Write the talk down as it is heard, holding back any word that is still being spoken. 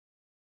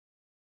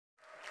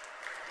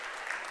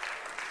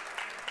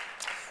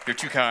You're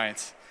too kind.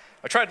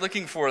 I tried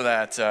looking for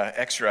that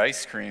extra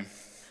ice cream,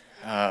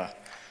 but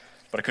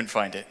I couldn't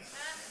find it.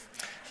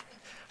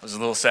 I was a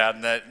little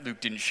sad that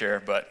Luke didn't share,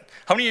 but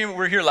how many of you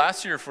were here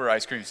last year for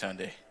Ice Cream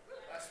Sunday?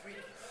 Last week.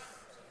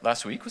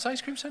 Last week was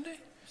Ice Cream Sunday?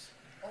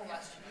 Oh,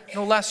 last year.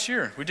 No, last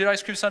year. We did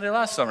Ice Cream Sunday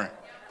last summer.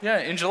 Yeah,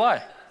 in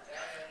July.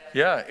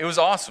 Yeah, it was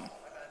awesome.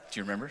 Do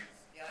you remember?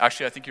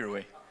 Actually, I think you were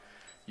away.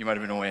 You might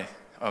have been away.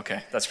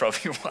 Okay, that's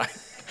probably why.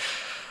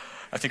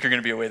 I think you're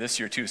going to be away this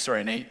year too.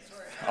 Sorry, Nate.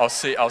 I'll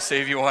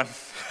save you one.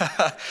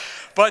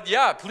 But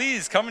yeah,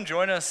 please come and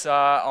join us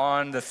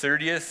on the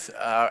 30th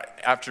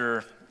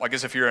after, I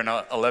guess if you're an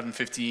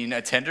 11:15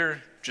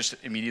 attender, just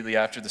immediately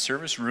after the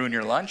service, ruin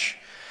your lunch.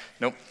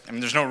 Nope. I mean,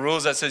 there's no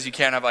rules that says you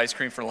can't have ice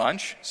cream for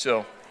lunch.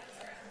 So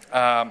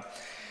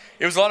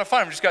it was a lot of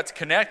fun. We just got to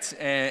connect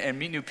and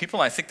meet new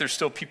people. And I think there's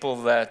still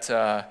people that,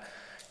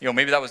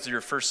 maybe that was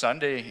your first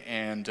Sunday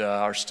and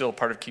are still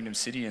part of Kingdom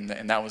City, and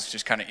that was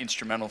just kind of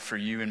instrumental for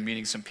you in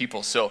meeting some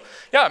people. So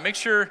yeah, make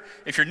sure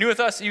if you're new with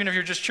us, even if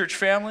you're just church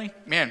family,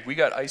 man, we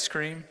got ice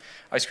cream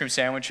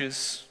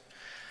sandwiches.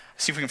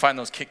 See if we can find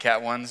those Kit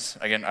Kat ones.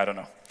 Again, I don't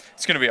know.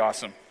 It's going to be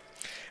awesome.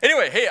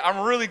 Anyway, hey,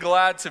 I'm really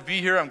glad to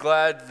be here. I'm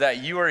glad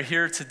that you are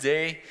here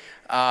today.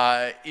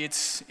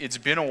 It's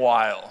been a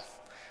while.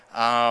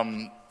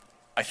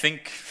 I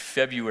think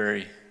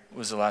February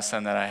was the last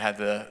time that I had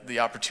the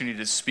opportunity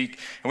to speak.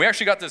 And we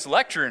actually got this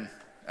lectern,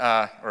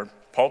 or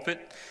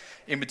pulpit,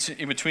 in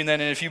between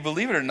then. And if you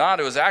believe it or not,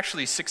 it was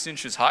actually 6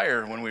 inches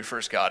higher when we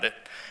first got it.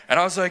 And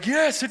I was like,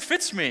 yes, it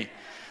fits me.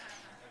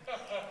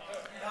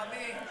 Not me.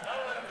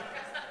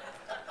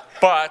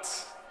 But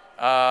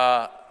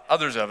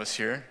others of us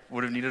here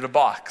would have needed a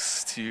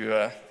box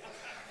to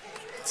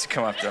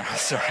come up there.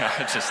 Sorry,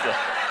 I just...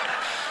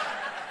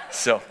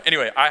 So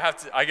anyway,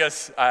 I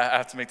guess I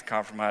have to make the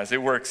compromise.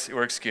 It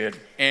works good.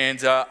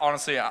 And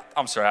honestly,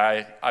 I'm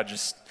sorry.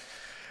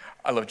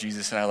 I love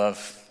Jesus and I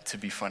love to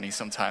be funny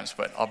sometimes,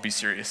 but I'll be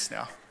serious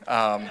now.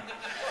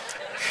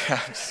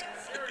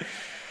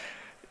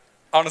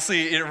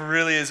 Honestly, it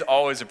really is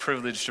always a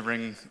privilege to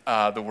bring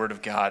the Word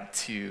of God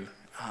to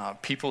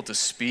people to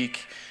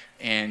speak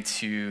and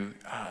to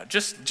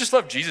just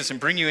love Jesus and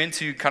bring you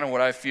into kind of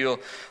what I feel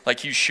like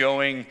he's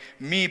showing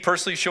me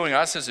personally, showing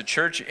us as a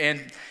church.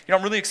 And,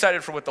 I'm really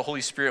excited for what the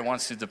Holy Spirit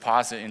wants to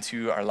deposit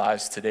into our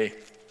lives today.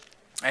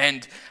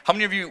 And how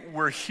many of you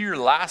were here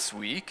last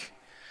week?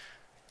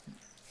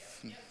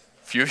 A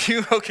few of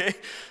you, okay.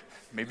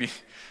 Maybe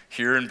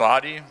here in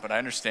body, but I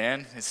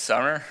understand. It's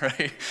summer,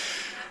 right?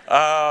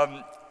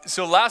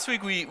 So last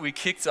week we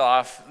kicked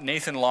off,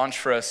 Nathan launched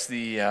for us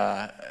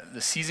the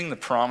Seizing the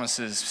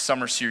Promises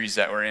summer series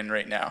that we're in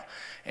right now.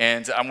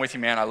 And I'm with you,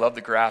 man. I love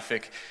the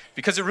graphic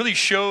because it really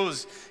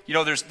shows,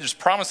 there's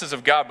promises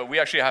of God, but we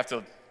actually have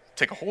to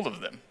take a hold of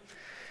them.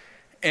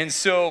 And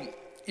so,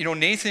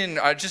 Nathan,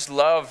 I just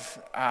love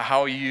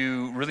how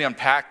you really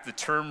unpack the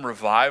term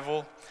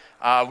revival.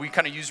 We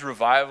kind of use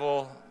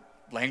revival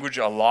language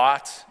a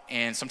lot,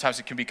 and sometimes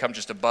it can become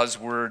just a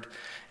buzzword.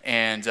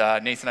 And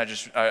Nathan,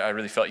 I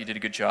really felt you did a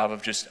good job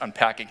of just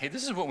unpacking, hey,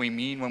 this is what we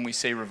mean when we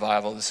say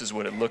revival. This is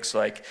what it looks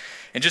like.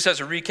 And just as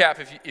a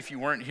recap, if you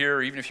weren't here,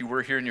 or even if you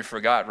were here and you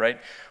forgot, right,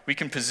 we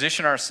can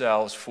position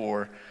ourselves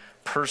for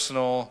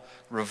personal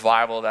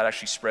revival that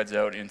actually spreads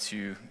out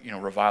into,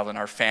 revival in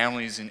our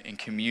families and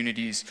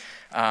communities.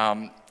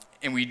 And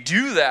we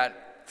do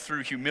that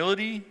through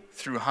humility,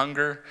 through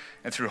hunger,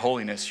 and through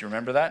holiness. You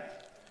remember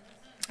that?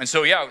 And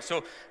so,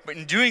 but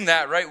in doing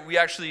that, right, we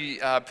actually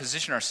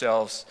position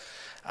ourselves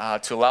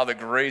to allow the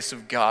grace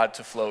of God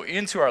to flow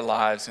into our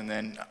lives and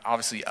then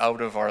obviously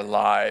out of our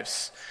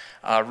lives,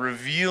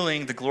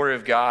 revealing the glory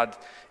of God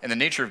and the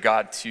nature of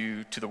God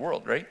to the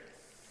world, right?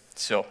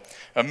 So,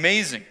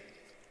 amazing.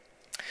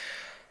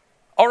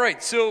 All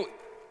right, so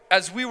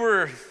as we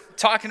were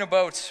talking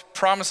about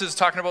promises,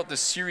 talking about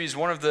this series,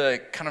 one of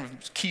the kind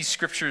of key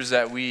scriptures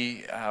that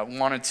we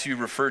wanted to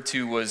refer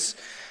to was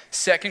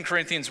 2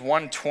 Corinthians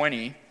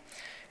 1:20.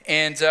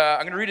 And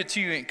I'm going to read it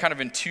to you kind of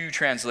in two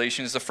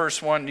translations. The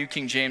first one, New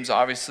King James,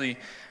 obviously.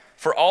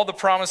 For all the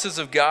promises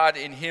of God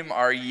in him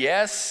are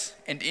yes,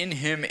 and in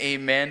him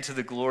amen, to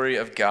the glory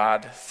of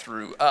God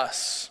through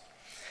us.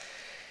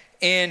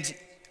 And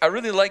I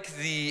really like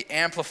the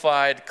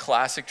Amplified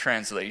Classic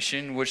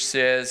Translation, which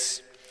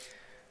says,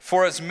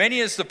 for as many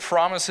as the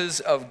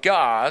promises of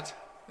God,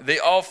 they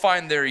all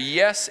find their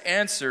yes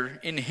answer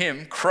in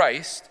him,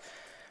 Christ.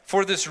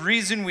 For this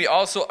reason we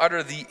also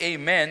utter the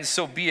amen,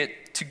 so be it,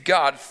 to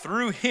God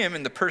through him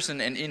in the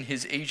person and in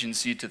his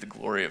agency to the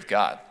glory of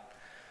God.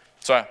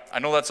 So I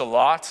know that's a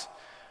lot.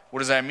 What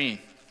does that mean?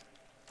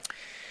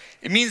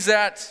 It means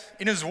that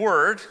in his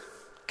word,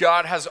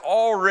 God has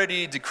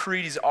already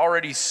decreed, he's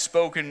already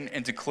spoken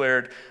and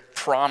declared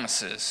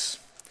promises.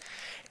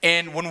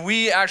 And when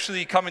we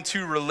actually come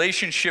into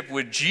relationship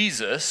with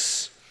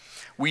Jesus,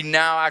 we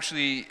now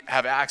actually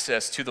have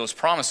access to those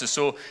promises.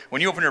 So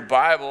when you open your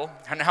Bible,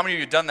 and how many of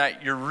you have done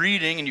that? You're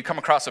reading and you come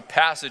across a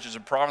passage as a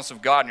promise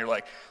of God, and you're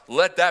like,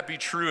 let that be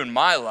true in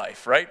my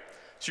life, right?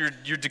 So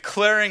you're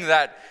declaring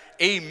that,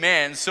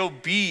 amen, so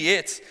be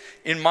it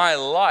in my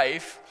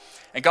life.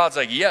 And God's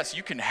like, yes,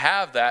 you can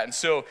have that. And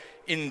so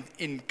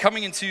in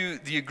coming into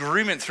the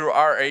agreement through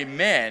our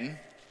amen,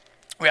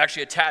 we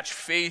actually attach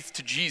faith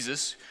to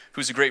Jesus,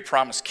 who's the great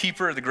promise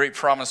keeper, the great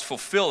promise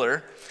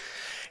fulfiller.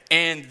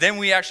 And then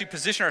we actually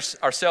position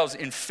ourselves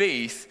in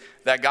faith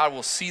that God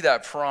will see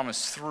that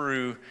promise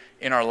through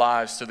in our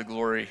lives to the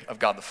glory of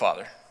God the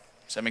Father.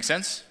 Does that make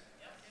sense?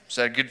 Is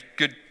that a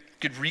good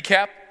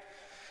recap?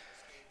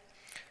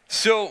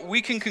 So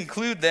we can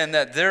conclude then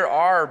that there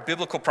are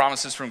biblical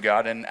promises from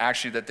God, and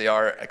actually that they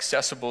are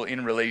accessible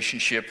in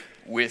relationship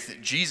with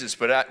Jesus.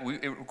 But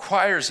it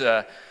requires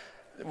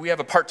we have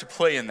a part to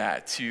play in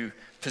that, to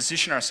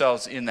position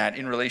ourselves in that,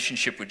 in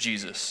relationship with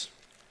Jesus.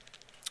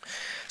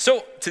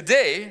 So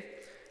today,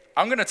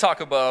 I'm going to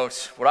talk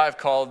about what I've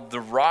called the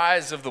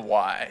rise of the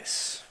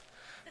wise.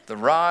 The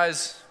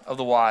rise of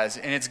the wise.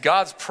 And it's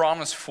God's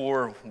promise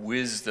for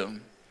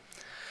wisdom.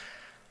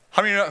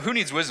 How many know, who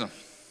needs wisdom?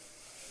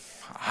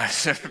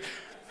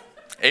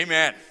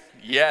 Amen.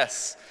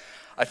 Yes.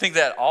 I think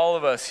that all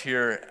of us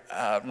here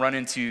run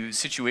into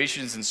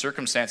situations and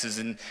circumstances,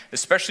 and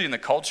especially in the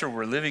culture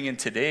we're living in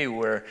today,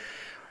 where,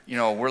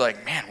 we're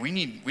like, man, we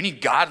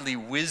need godly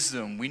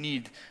wisdom. We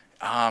need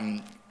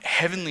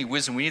heavenly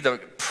wisdom. We need the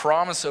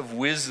promise of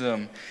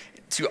wisdom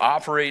to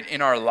operate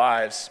in our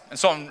lives. And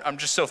so I'm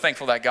just so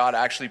thankful that God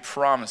actually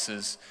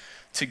promises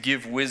to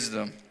give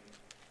wisdom.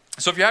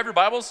 So if you have your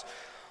Bibles,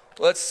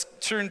 let's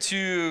turn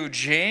to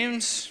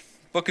James,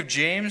 book of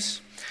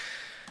James.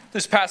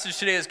 This passage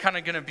today is kind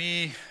of going to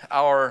be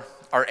our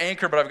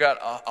anchor, but I've got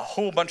a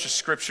whole bunch of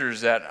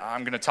scriptures that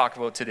I'm going to talk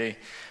about today.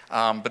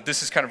 But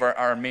this is kind of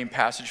our main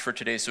passage for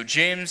today. So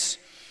James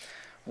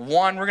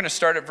 1, we're going to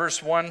start at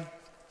verse 1. It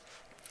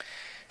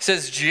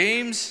says,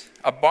 James,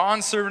 a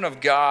bondservant of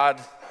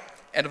God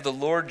and of the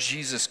Lord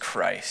Jesus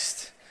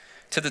Christ,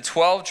 to the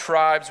 12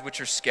 tribes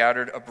which are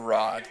scattered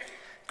abroad,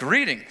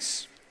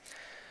 greetings.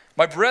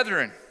 My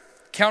brethren,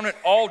 count it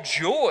all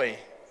joy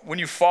when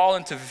you fall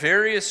into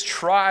various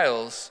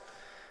trials,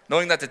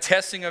 knowing that the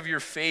testing of your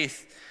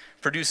faith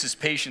produces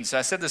patience. And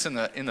I said this in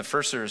the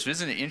first service.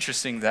 Isn't it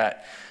interesting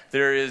that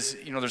there's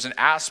an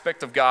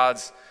aspect of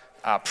God's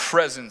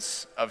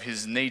presence, of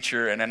his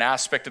nature, and an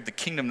aspect of the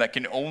kingdom that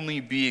can only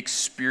be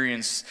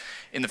experienced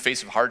in the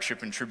face of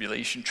hardship and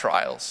tribulation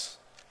trials.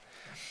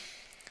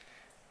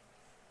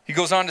 He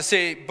goes on to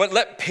say, but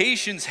let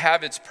patience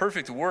have its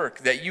perfect work,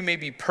 that you may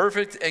be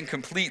perfect and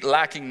complete,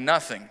 lacking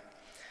nothing.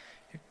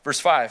 Verse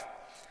 5,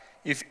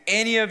 if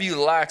any of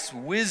you lacks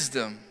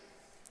wisdom,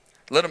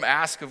 let him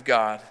ask of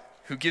God,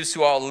 who gives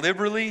to all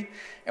liberally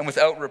and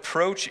without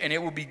reproach, and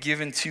it will be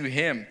given to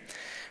him.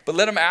 But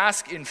let him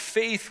ask in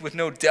faith with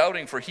no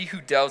doubting, for he who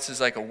doubts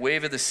is like a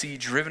wave of the sea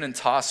driven and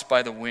tossed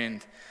by the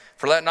wind.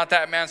 For let not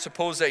that man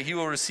suppose that he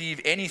will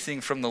receive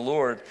anything from the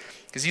Lord,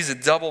 because he's a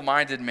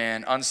double-minded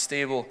man,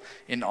 unstable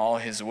in all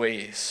his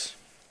ways.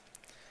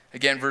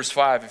 Again, verse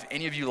 5, if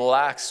any of you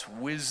lacks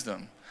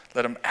wisdom,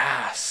 let him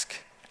ask.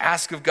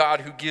 Ask of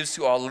God, who gives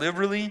to all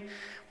liberally,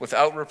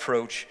 without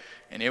reproach,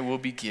 and it will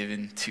be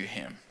given to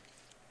him.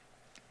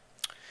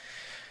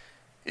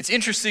 It's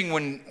interesting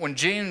when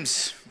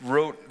James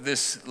wrote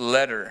this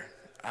letter,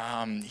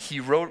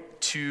 he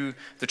wrote to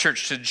the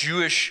church, to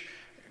Jewish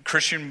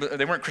Christian,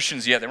 they weren't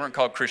Christians yet, they weren't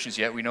called Christians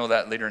yet, we know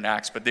that later in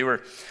Acts, but they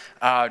were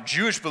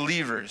Jewish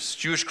believers,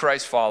 Jewish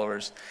Christ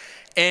followers.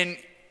 And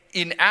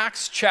in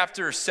Acts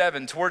chapter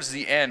 7, towards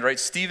the end, right,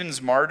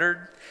 Stephen's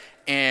martyred,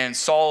 and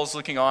Saul's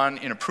looking on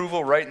in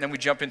approval, right? And then we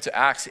jump into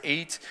Acts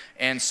 8,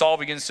 and Saul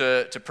begins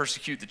to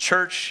persecute the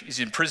church. He's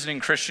imprisoning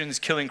Christians,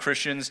 killing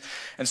Christians.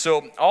 And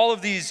so all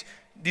of these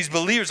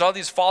believers, all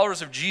these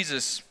followers of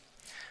Jesus,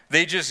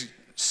 they just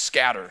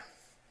scatter.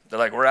 They're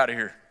like, we're out of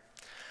here.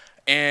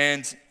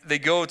 And they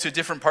go to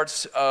different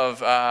parts of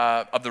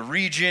the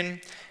region.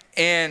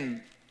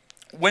 And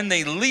when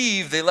they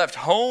leave, they left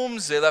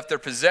homes, they left their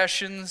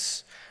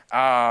possessions.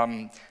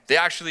 They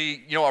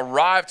actually,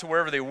 arrive to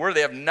wherever they were.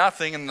 They have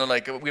nothing, and they're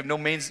like, we have no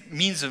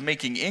means of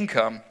making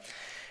income.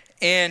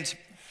 And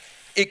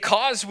it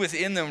caused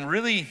within them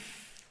really,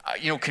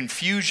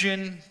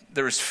 confusion.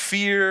 There was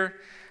fear,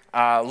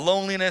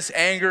 loneliness,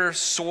 anger,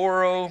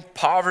 sorrow,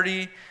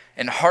 poverty,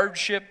 and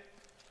hardship.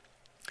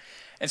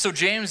 And so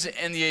James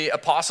and the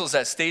apostles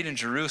that stayed in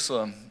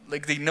Jerusalem,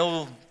 like they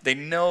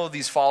know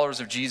these followers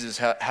of Jesus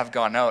have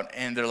gone out,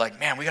 and they're like,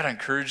 man, we got to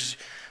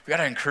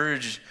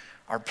encourage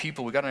our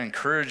people. We got to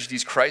encourage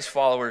these Christ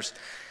followers,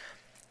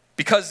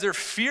 because their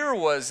fear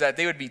was that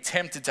they would be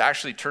tempted to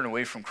actually turn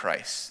away from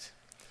Christ.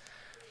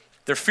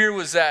 Their fear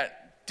was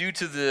that due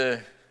to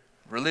the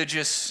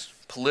religious,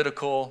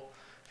 political,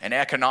 and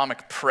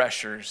economic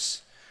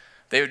pressures,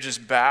 they would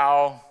just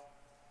bow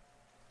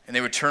and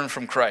they would turn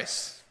from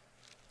Christ.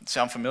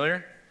 Sound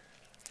familiar?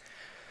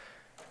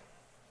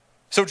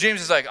 So James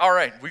is like, all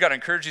right, we got to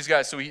encourage these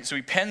guys. So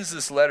he pens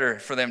this letter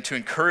for them to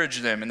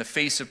encourage them in the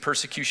face of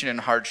persecution and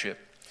hardship.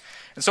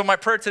 And so my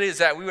prayer today is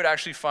that we would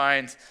actually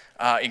find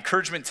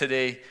encouragement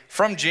today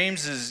from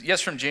James's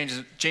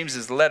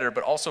letter,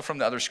 but also from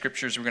the other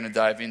scriptures we're going to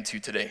dive into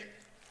today.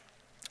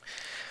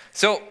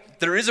 So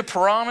there is a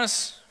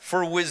promise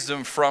for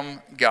wisdom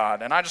from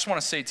God. And I just want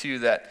to say to you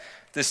that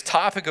this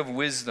topic of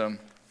wisdom,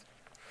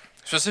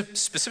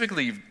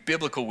 specifically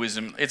biblical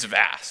wisdom, it's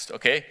vast,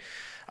 okay?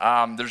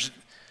 There's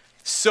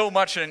so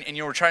much, and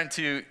we're trying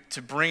to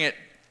bring it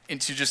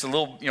into just a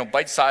little,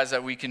 bite size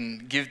that we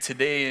can give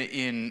today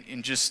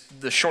in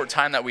just the short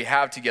time that we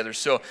have together.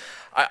 So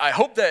I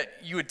hope that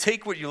you would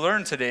take what you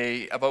learned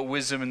today about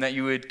wisdom and that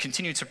you would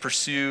continue to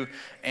pursue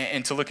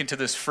and to look into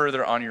this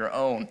further on your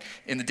own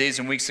in the days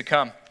and weeks to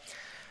come.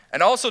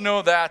 And also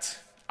know that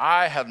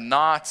I have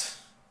not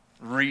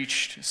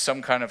reached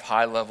some kind of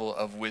high level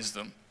of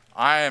wisdom.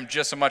 I am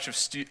just as much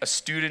a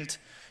student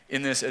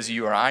in this as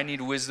you are. I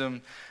need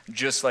wisdom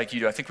just like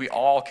you do. I think we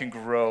all can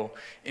grow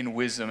in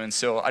wisdom. And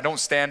so I don't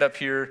stand up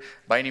here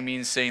by any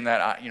means saying that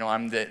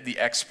I'm the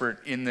expert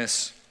in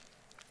this.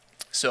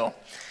 So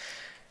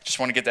just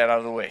want to get that out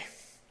of the way.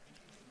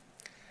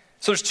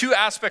 So there's two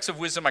aspects of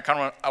wisdom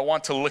I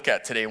want to look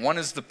at today. One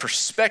is the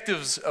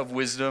perspectives of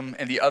wisdom,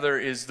 and the other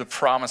is the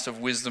promise of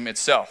wisdom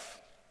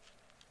itself.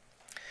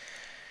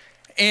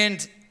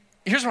 And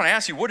here's what I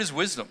ask you: what is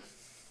wisdom?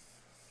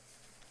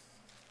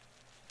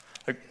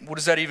 Like, what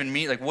does that even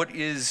mean? Like, what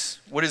is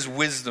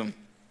wisdom?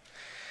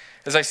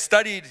 As I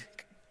studied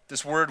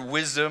this word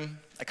wisdom,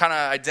 I kind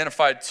of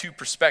identified two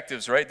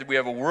perspectives, right? That we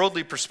have a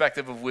worldly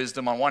perspective of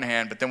wisdom on one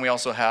hand, but then we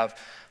also have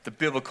the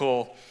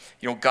biblical,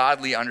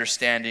 godly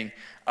understanding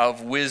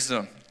of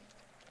wisdom.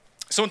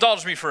 So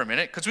indulge me for a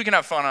minute, because we can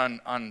have fun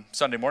on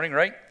Sunday morning,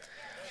 right?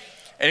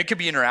 And it could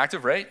be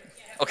interactive, right?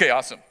 Okay,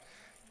 awesome.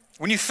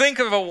 When you think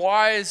of a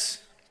wise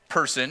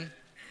person,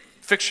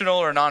 fictional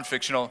or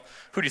non-fictional,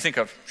 who do you think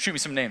of? Shoot me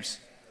some names.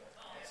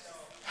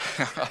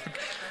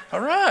 All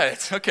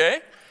right,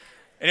 okay.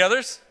 Any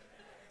others?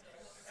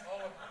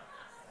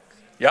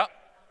 Yeah.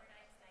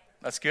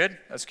 That's good.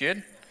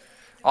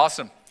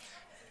 Awesome.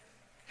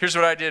 Here's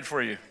what I did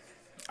for you.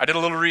 I did a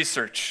little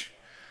research.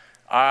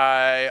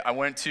 I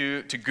went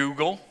to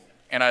Google,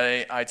 and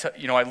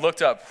I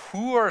looked up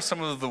who are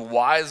some of the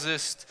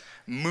wisest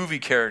movie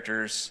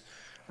characters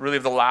really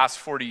of the last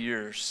 40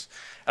 years.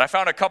 And I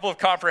found a couple of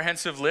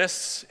comprehensive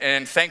lists,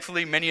 and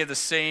thankfully many of the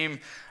same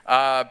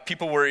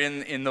people were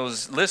in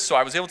those lists. So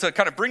I was able to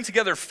kind of bring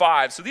together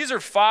 5. So these are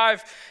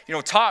 5,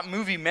 top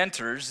movie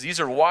mentors. These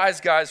are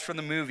wise guys from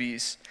the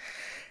movies.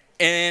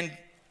 And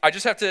I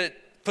just have to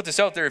put this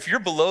out there. If you're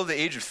below the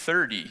age of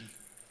 30,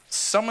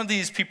 some of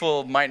these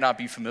people might not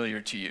be familiar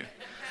to you.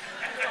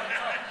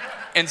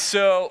 And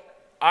so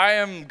I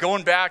am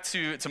going back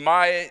to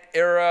my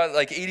era,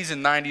 like 80s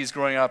and 90s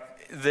growing up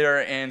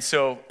there. And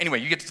so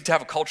anyway, you get to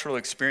have a cultural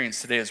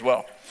experience today as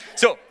well.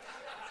 So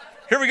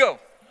here we go.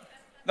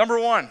 Number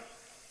 1.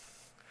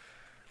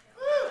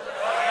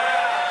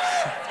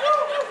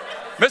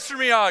 Mr.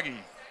 Miyagi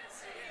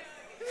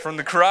from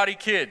The Karate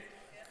Kid.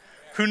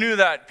 Who knew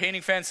that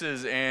painting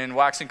fences and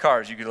waxing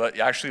cars, you could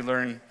actually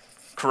learn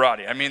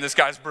karate? I mean, this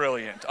guy's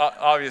brilliant,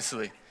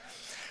 obviously.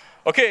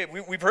 Okay,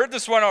 we've heard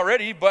this one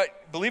already,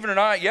 but believe it or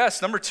not,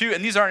 yes, number 2,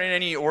 and these aren't in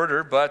any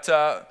order, but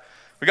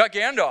we got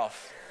Gandalf.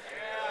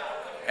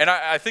 And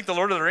I think the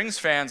Lord of the Rings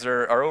fans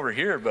are over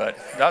here, but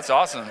that's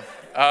awesome.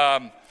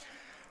 I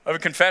have a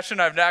confession,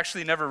 I've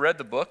actually never read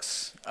the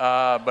books,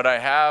 but I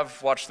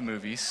have watched the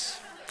movies.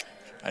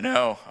 I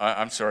know,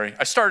 I'm sorry.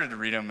 I started to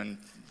read them and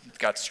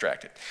got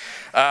distracted.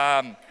 But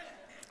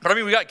I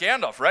mean, we got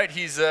Gandalf, right?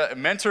 He's a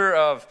mentor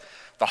of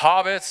the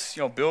hobbits,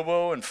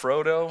 Bilbo and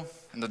Frodo,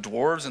 and the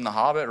dwarves and the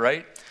Hobbit,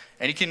 right?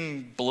 And he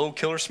can blow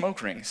killer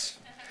smoke rings.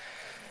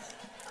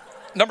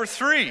 Number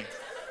 3.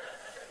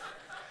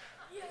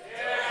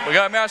 We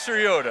got Master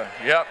Yoda.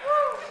 Yep.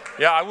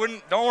 Yeah,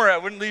 don't worry, I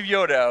wouldn't leave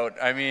Yoda out.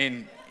 I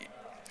mean,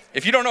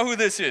 if you don't know who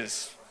this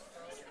is,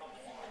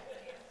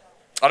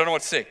 I don't know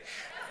what to say.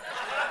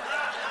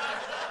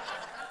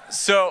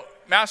 So,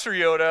 Master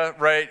Yoda,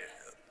 right?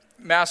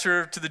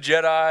 Master to the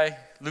Jedi,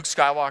 Luke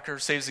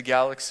Skywalker saves the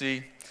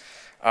galaxy.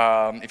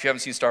 If you haven't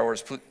seen Star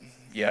Wars,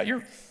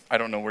 I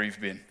don't know where you've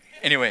been.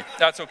 Anyway,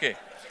 that's okay.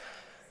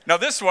 Now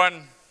this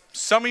one,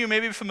 some of you may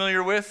be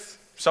familiar with,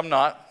 some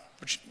not,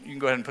 but you can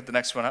go ahead and put the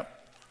next one up.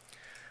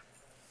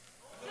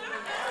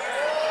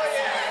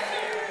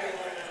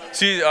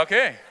 See,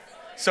 okay.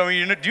 Some of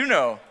you do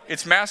know.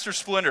 It's Master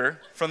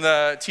Splinter from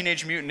the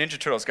Teenage Mutant Ninja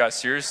Turtles, guys.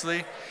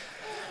 Seriously?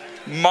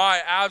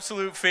 My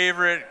absolute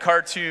favorite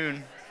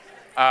cartoon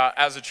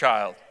as a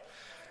child.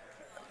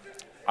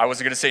 I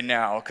wasn't going to say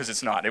now because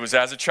it's not. It was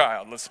as a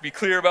child. Let's be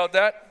clear about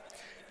that.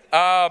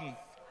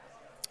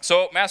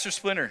 So, Master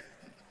Splinter.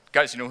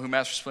 Guys, you know who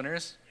Master Splinter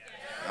is?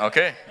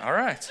 Okay, all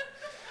right.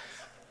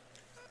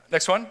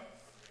 Next one.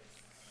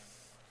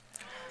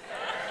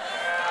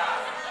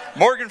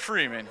 Morgan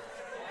Freeman.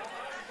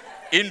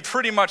 In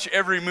pretty much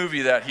every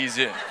movie that he's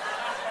in.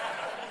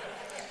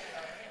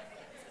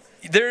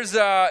 There's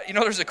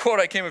a quote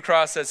I came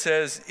across that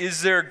says,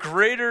 "Is there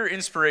greater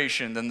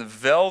inspiration than the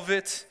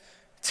velvet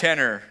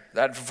tenor,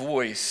 that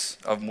voice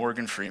of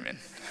Morgan Freeman?"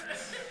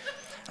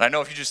 And I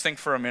know if you just think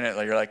for a minute,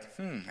 you're like,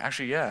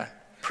 actually, yeah.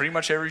 Pretty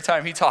much every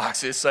time he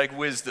talks, it's like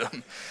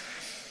wisdom.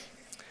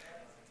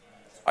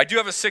 I do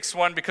have a sixth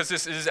one because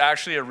this is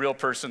actually a real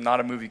person, not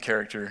a movie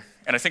character.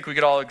 And I think we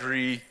could all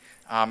agree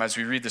as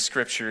we read the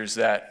scriptures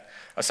that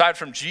aside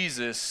from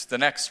Jesus, the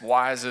next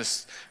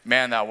wisest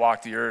man that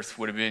walked the earth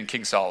would have been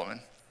King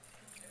Solomon.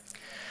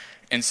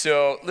 And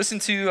so listen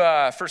to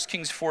 1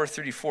 Kings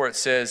 4:34. It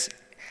says,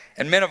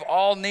 "And men of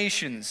all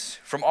nations,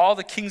 from all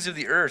the kings of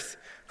the earth,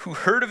 who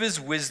heard of his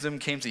wisdom,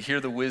 came to hear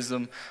the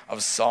wisdom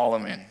of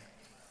Solomon."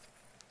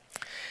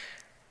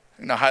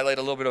 I'm going to highlight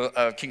a little bit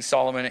of King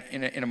Solomon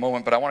in a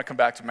moment, but I want to come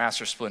back to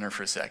Master Splinter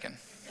for a second.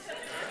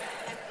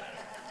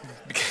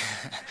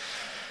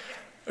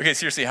 Okay,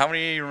 seriously, how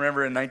many of you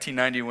remember in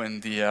 1990 when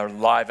the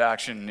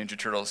live-action Ninja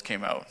Turtles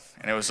came out?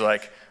 And it was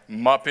like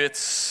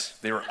Muppets,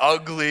 they were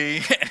ugly,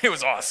 and it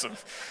was awesome.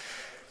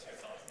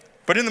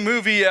 But in the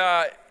movie,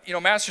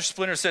 Master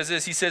Splinter says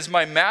this. He says,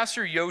 "My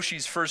master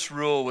Yoshi's first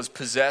rule was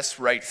possess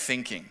right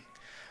thinking.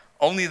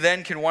 Only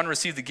then can one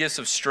receive the gifts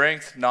of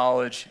strength,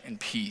 knowledge, and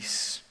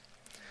peace."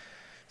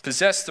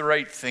 Possess the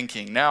right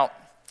thinking. Now,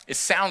 it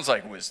sounds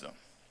like wisdom,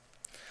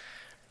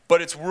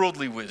 but it's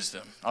worldly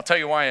wisdom. I'll tell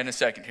you why in a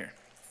second here.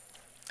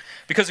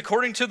 Because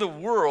according to the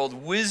world,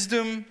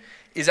 wisdom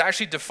is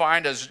actually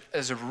defined as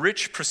a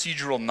rich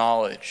procedural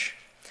knowledge.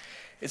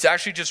 It's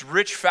actually just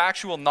rich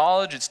factual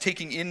knowledge. It's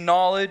taking in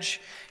knowledge.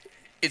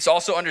 It's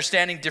also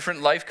understanding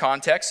different life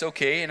contexts,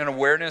 okay, and an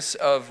awareness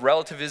of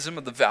relativism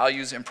of the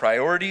values and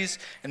priorities,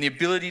 and the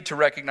ability to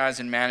recognize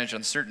and manage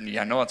uncertainty.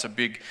 I know that's a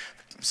big,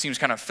 seems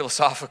kind of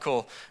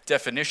philosophical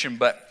definition,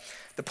 but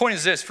the point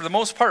is this: for the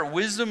most part,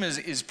 wisdom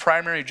is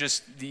primarily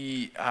just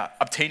the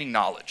obtaining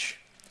knowledge.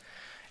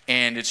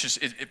 And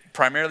it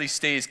primarily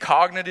stays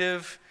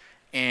cognitive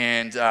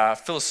and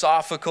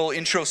philosophical,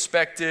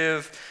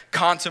 introspective,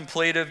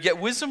 contemplative. Yet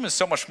wisdom is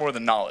so much more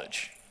than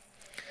knowledge.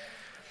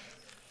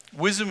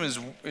 Wisdom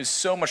is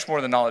so much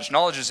more than knowledge.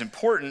 Knowledge is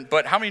important,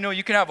 but how many know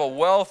you can have a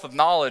wealth of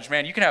knowledge?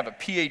 Man, you can have a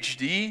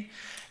PhD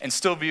and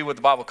still be what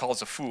the Bible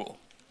calls a fool.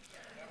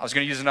 I was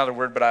going to use another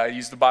word, but I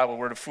used the Bible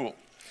word of fool.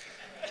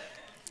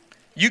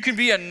 You can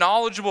be a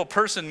knowledgeable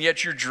person,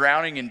 yet you're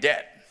drowning in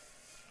debt.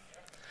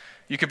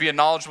 You could be a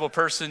knowledgeable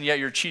person, yet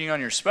you're cheating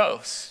on your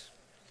spouse.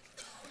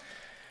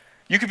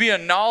 You could be a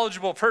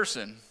knowledgeable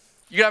person.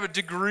 You could have a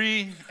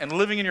degree and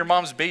living in your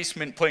mom's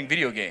basement playing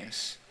video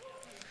games.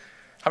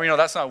 How many know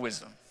that's not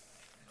wisdom?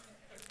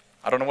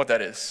 I don't know what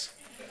that is.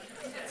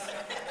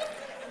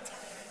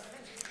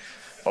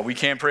 But we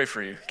can pray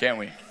for you, can't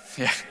we?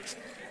 Yeah.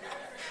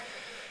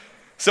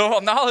 So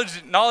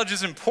knowledge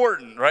is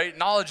important, right?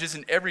 Knowledge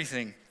isn't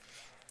everything.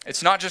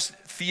 It's not just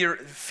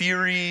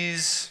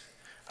theories,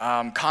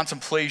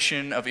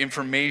 contemplation of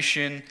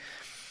information.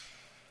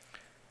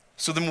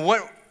 So then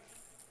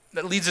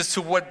that leads us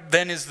to what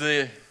then is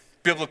the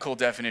biblical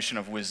definition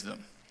of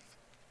wisdom.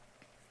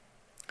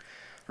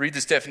 Read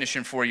this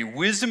definition for you.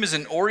 Wisdom is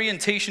an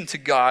orientation to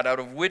God out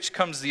of which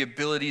comes the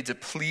ability to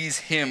please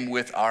Him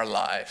with our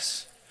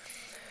lives.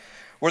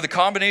 Where the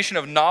combination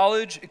of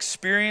knowledge,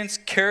 experience,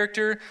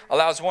 character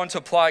allows one to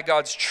apply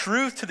God's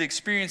truth to the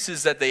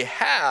experiences that they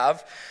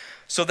have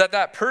so that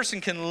that person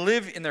can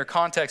live in their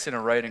context in a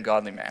right and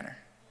godly manner.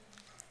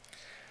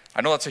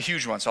 I know that's a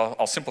huge one, so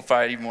I'll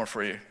simplify it even more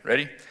for you.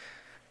 Ready?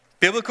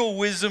 Biblical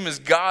wisdom is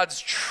God's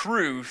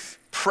truth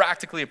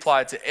practically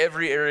applied to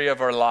every area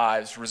of our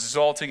lives,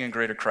 resulting in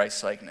greater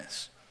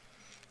Christ-likeness.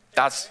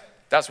 That's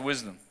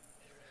wisdom.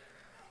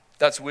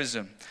 That's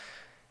wisdom.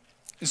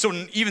 And so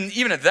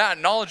even at that,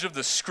 knowledge of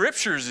the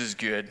scriptures is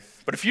good,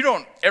 but if you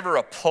don't ever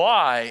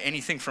apply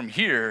anything from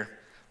here,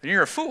 then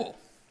you're a fool.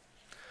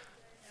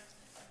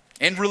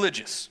 And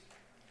religious.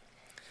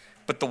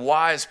 But the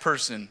wise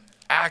person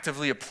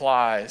actively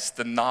applies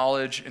the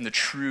knowledge and the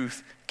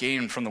truth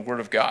gained from the Word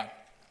of God.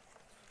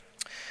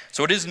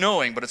 So it is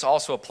knowing, but it's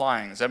also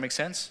applying. Does that make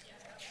sense?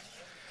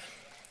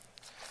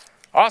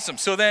 Awesome.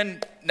 So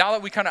then, now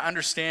that we kind of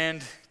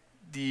understand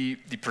the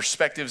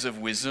perspectives of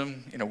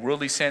wisdom in a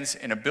worldly sense,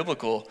 in a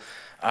biblical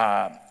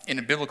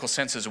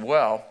sense as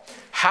well,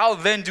 how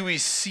then do we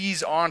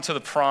seize on to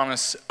the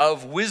promise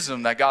of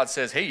wisdom that God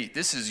says, hey,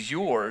 this is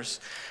yours,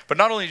 but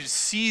not only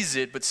seize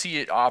it, but see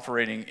it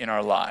operating in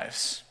our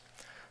lives?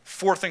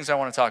 4 things I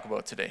want to talk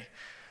about today.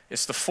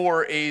 It's the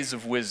 4 A's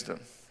of wisdom.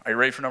 Are you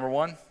ready for number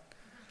 1?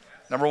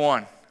 Number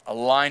 1,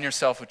 align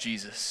yourself with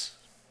Jesus.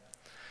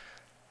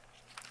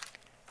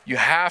 You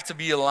have to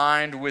be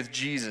aligned with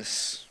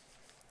Jesus.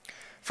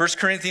 1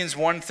 Corinthians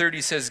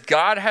 1:30 says,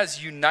 God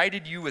has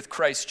united you with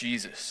Christ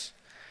Jesus.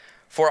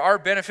 For our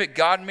benefit,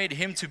 God made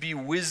him to be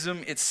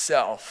wisdom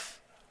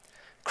itself.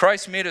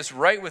 Christ made us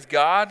right with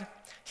God.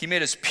 He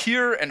made us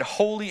pure and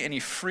holy, and he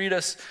freed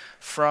us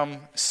from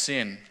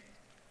sin.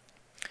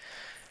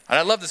 And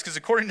I love this because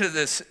according to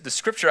the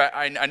scripture,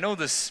 I know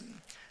this,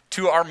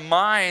 to our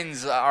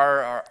minds, in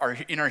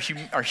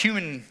our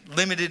human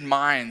limited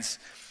minds,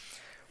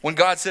 when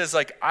God says,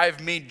 like,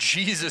 I've made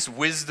Jesus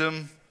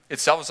wisdom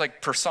itself, it's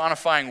like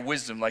personifying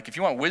wisdom. Like, if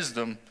you want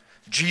wisdom,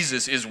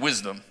 Jesus is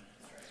wisdom.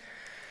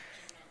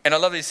 And I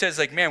love that he says,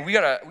 like, man, we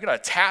gotta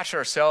attach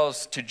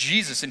ourselves to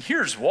Jesus. And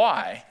here's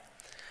why.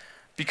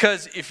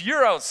 Because if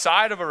you're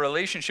outside of a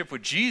relationship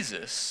with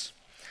Jesus,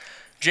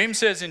 James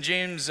says in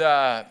James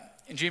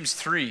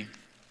 3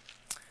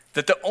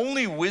 that the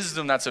only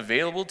wisdom that's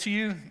available to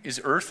you is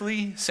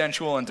earthly,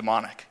 sensual, and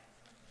demonic.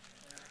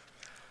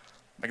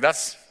 Like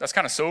that's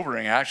kind of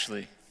sobering,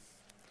 actually.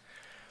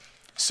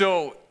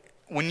 So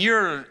when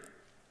you're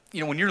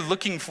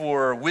looking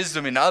for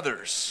wisdom in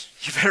others,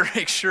 you better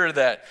make sure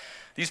that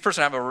these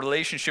person have a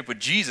relationship with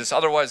Jesus.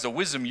 Otherwise, the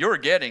wisdom you're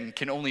getting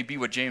can only be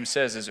what James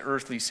says is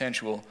earthly,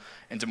 sensual,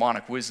 and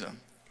demonic wisdom.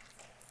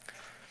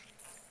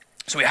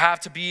 So we have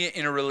to be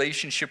in a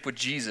relationship with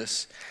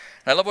Jesus.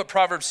 And I love what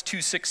Proverbs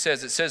 2:6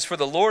 says. It says, "For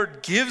the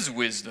Lord gives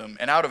wisdom,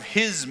 and out of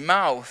his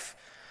mouth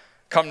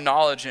come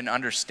knowledge and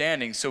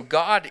understanding." So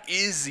God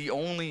is the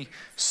only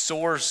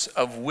source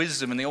of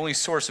wisdom and the only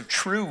source of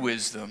true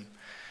wisdom.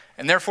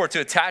 And therefore, to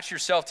attach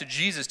yourself to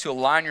Jesus, to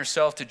align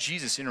yourself to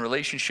Jesus in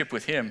relationship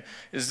with him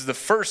is the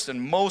first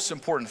and most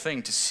important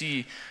thing to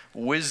see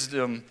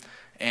wisdom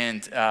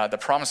and the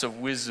promise of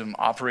wisdom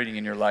operating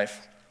in your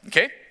life.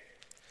 Okay?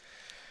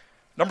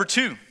 Number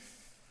 2,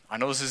 I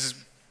know this is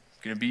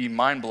going to be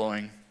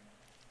mind-blowing.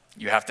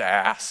 You have to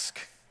ask.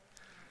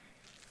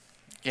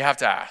 You have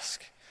to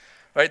ask.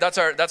 Right? That's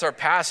our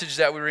passage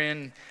that we're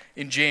in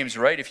James,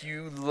 right?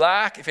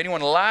 If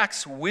anyone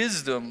lacks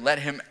wisdom, let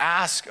him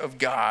ask of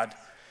God,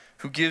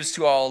 who gives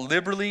to all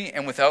liberally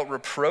and without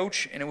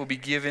reproach, and it will be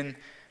given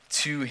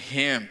to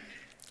him.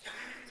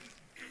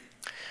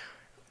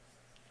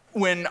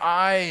 When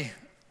I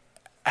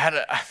had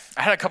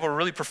a couple of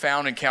really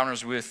profound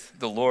encounters with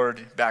the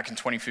Lord back in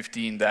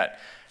 2015 that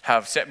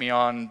have set me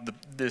on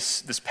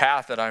this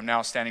path that I'm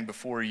now standing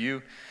before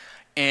you.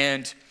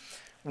 And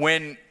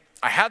when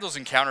I had those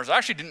encounters, I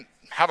actually didn't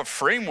have a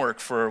framework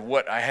for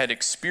what I had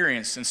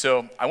experienced. And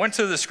so I went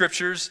to the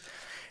scriptures,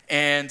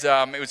 and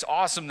it was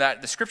awesome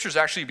that the scriptures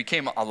actually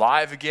became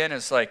alive again.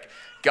 It's like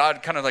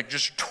God kind of like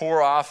just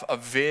tore off a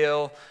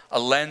veil, a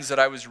lens that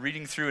I was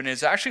reading through, and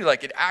it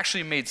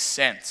actually made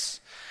sense.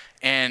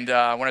 And when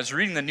I was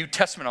reading the New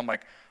Testament, I'm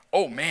like,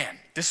 oh man,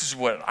 this is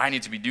what I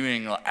need to be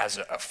doing as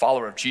a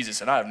follower of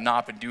Jesus, and I have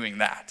not been doing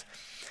that.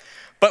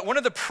 But one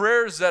of the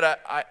prayers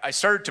that I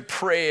started to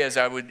pray as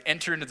I would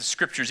enter into the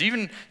scriptures,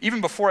 even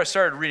before I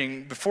started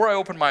reading, before I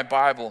opened my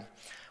Bible,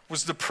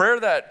 was the prayer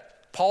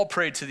that Paul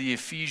prayed to the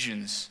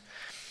Ephesians.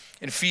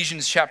 In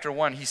Ephesians chapter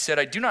 1, he said,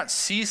 "I do not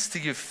cease to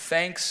give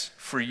thanks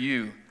for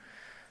you,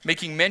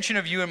 making mention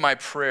of you in my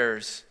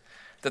prayers,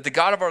 that the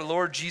God of our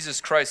Lord Jesus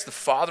Christ, the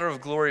Father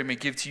of glory, may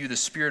give to you the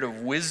spirit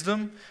of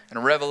wisdom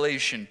and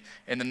revelation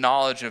and the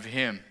knowledge of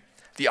him,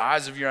 the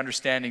eyes of your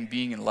understanding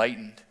being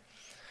enlightened."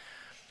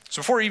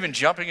 So before even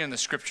jumping into the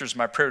scriptures,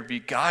 my prayer would be,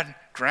 God,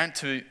 grant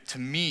to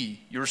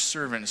me, your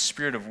servant, a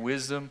spirit of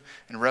wisdom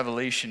and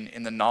revelation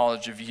in the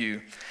knowledge of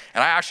you.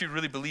 And I actually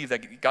really believe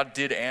that God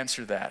did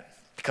answer that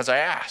because I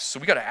asked. So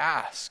we got to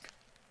ask.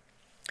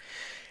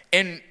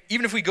 And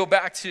even if we go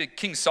back to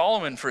King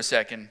Solomon for a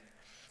second,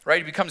 right?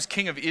 He becomes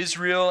king of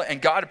Israel,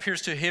 and God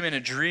appears to him in a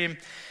dream.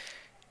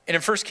 And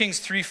in 1 Kings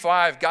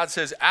 3:5, God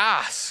says,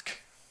 ask.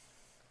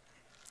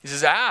 He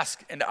says,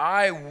 ask, and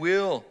I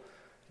will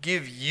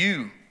give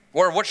you.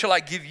 Or what shall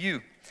I give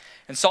you?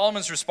 And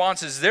Solomon's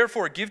response is,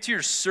 therefore, give to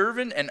your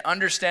servant an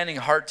understanding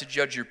heart to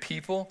judge your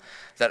people,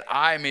 that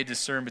I may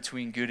discern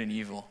between good and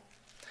evil.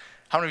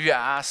 How many of you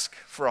ask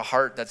for a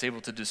heart that's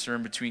able to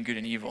discern between good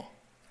and evil?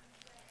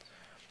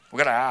 We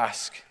got to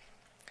ask.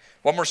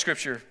 One more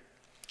scripture.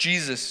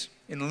 Jesus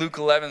in Luke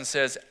 11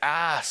 says,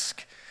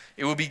 ask,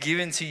 it will be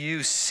given to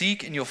you.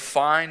 Seek and you'll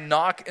find.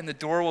 Knock and the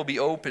door will be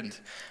opened.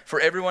 For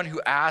everyone who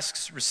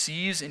asks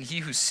receives, and he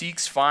who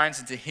seeks finds,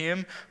 and to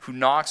him who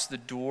knocks the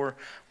door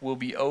will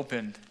be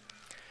opened.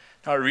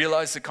 Now I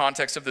realize the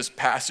context of this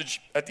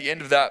passage at the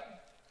end of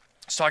that,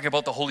 it's talking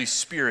about the Holy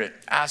Spirit,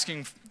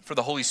 asking for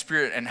the Holy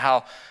Spirit and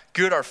how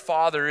good our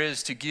Father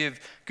is to give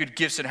good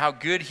gifts and how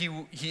good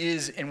he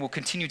is and will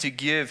continue to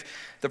give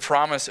the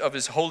promise of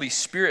his Holy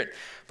Spirit.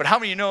 But how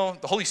many of you know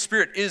the Holy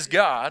Spirit is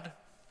God?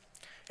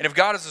 And if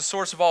God is the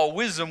source of all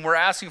wisdom, we're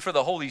asking for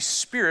the Holy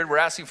Spirit. We're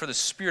asking for the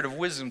Spirit of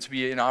wisdom to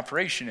be in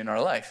operation in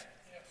our life.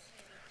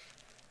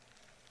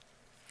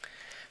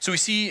 So we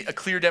see a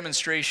clear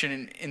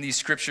demonstration in these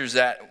scriptures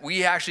that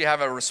we actually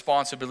have a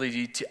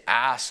responsibility to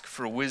ask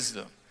for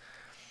wisdom.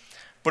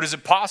 But is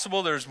it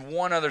possible there's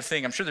one other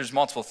thing? I'm sure there's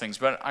multiple things,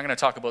 but I'm going to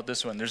talk about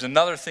this one. There's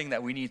another thing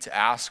that we need to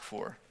ask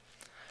for.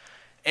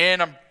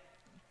 And I'm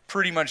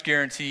pretty much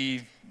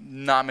guarantee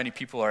not many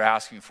people are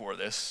asking for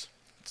this.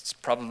 It's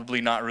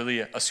probably not really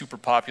a super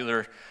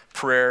popular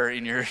prayer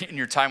in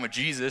your time with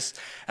Jesus.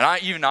 And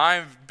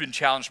I've been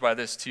challenged by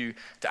this to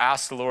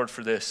ask the Lord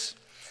for this.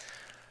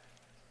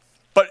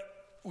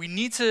 But we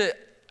need to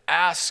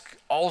ask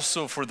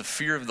also for the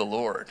fear of the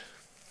Lord.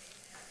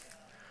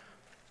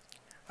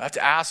 I have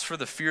to ask for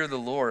the fear of the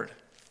Lord.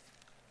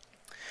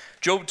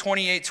 Job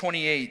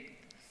 28:28.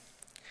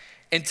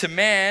 And to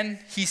man,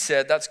 he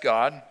said, that's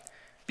God,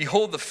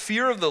 behold, the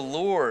fear of the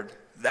Lord,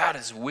 that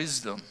is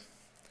wisdom.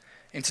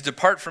 And to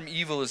depart from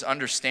evil is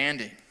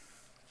understanding.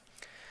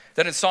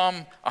 Then in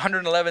Psalm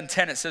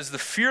 111:10, it says, the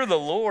fear of the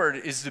Lord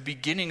is the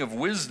beginning of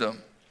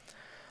wisdom.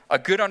 A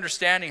good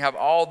understanding have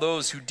all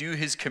those who do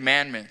his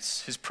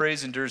commandments. His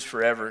praise endures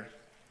forever.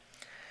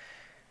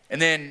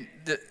 And then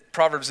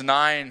Proverbs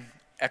 9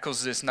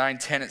 echoes this,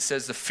 9:10. It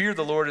says, the fear of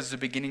the Lord is the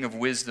beginning of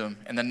wisdom,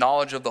 and the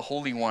knowledge of the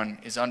Holy One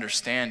is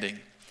understanding.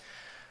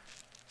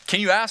 Can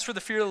you ask for the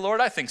fear of the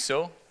Lord? I think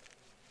so.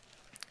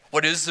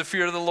 What is the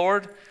fear of the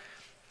Lord?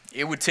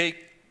 It would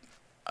take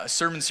a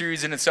sermon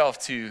series in itself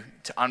to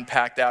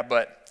unpack that,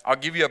 but I'll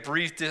give you a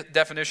brief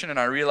definition, and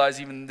I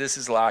realize even this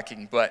is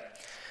lacking. But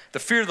the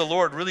fear of the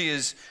Lord really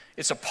is,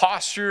 it's a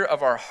posture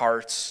of our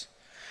hearts.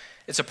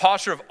 It's a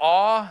posture of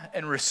awe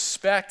and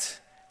respect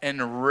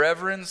and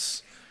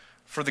reverence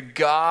for the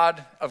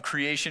God of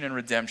creation and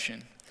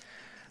redemption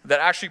that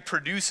actually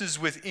produces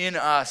within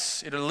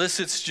us, it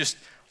elicits just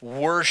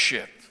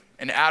worship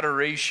and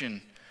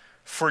adoration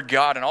for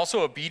God and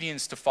also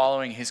obedience to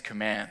following his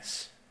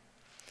commands.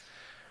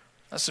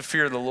 That's the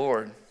fear of the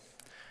Lord.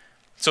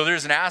 So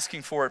there's an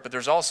asking for it, but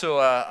there's also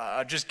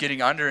a just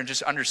getting under and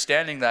just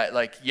understanding that,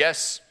 like,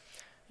 yes,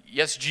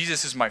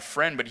 Jesus is my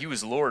friend, but he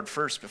was Lord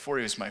first before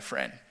he was my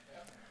friend.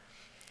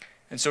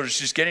 And so it's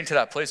just getting to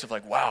that place of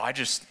like, wow, I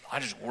just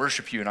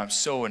worship you and I'm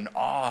so in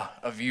awe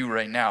of you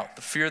right now.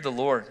 The fear of the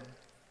Lord.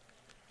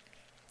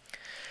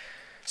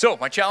 So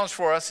my challenge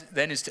for us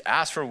then is to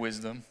ask for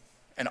wisdom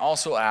and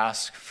also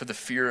ask for the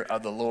fear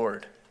of the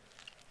Lord.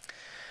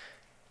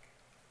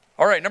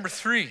 All right, number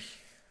 3,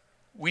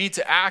 we need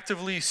to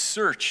actively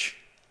search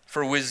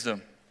for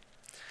wisdom.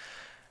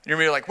 You're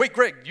going to be like, wait,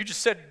 Greg, you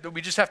just said that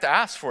we just have to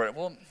ask for it.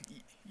 Well,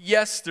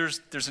 yes,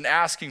 there's an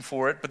asking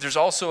for it, but there's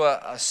also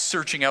a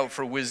searching out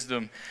for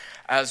wisdom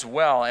as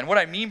well. And what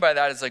I mean by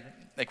that is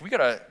like we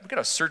gotta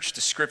search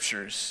the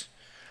scriptures.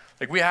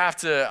 Like we have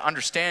to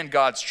understand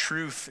God's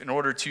truth in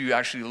order to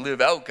actually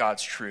live out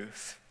God's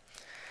truth.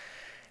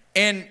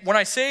 And when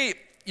I say,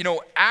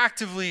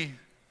 actively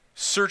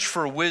search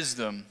for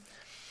wisdom,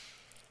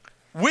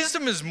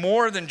 wisdom is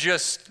more than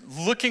just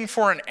looking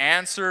for an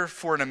answer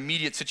for an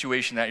immediate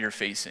situation that you're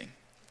facing.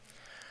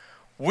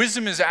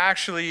 Wisdom is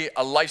actually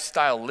a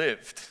lifestyle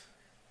lived,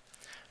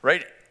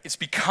 right? It's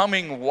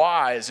becoming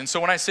wise. And so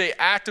when I say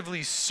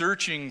actively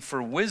searching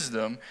for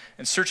wisdom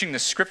and searching the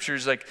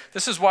scriptures, like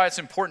this is why it's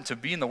important to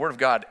be in the Word of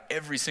God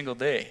every single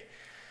day.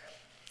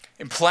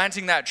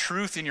 Implanting that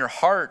truth in your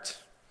heart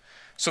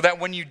so that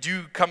when you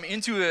do come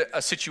into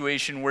a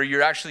situation where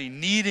you're actually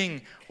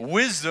needing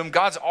wisdom,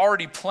 God's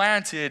already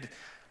planted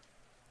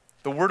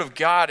the Word of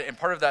God and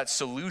part of that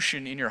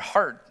solution in your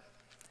heart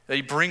that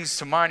he brings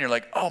to mind. You're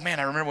like, oh man,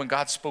 I remember when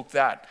God spoke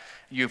that.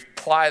 You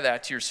apply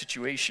that to your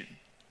situation.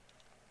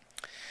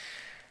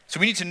 So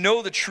we need to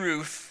know the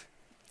truth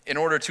in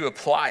order to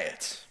apply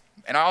it.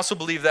 And I also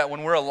believe that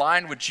when we're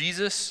aligned with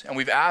Jesus and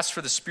we've asked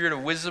for the spirit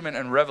of wisdom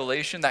and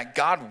revelation, that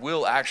God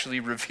will actually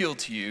reveal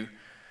to you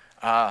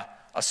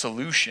a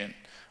solution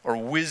or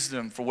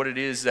wisdom for what it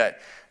is that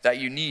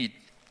you need.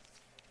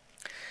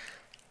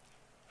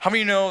 How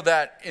many know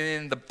that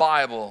in the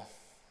Bible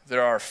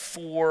there are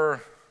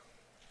 4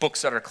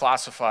 books that are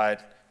classified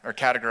or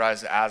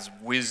categorized as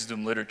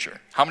wisdom literature?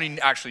 How many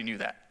actually knew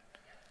that?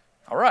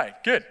 All right,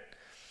 good.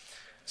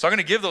 So I'm going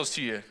to give those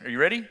to you. Are you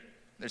ready?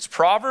 It's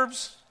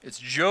Proverbs, it's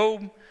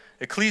Job,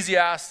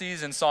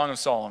 Ecclesiastes, and Song of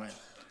Solomon.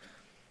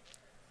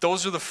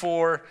 Those are the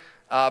 4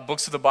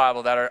 books of the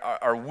Bible that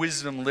are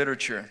wisdom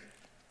literature.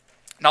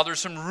 Now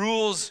there's some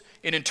rules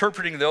in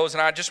interpreting those,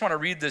 and I just want to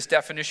read this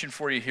definition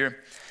for you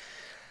here.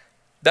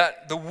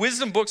 That the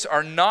wisdom books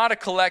are not a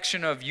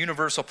collection of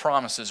universal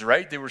promises,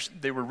 right?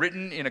 They were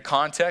written in a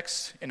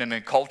context and in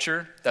a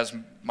culture that's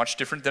much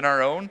different than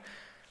our own.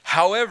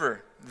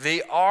 However,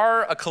 they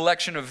are a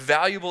collection of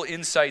valuable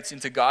insights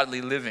into godly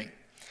living,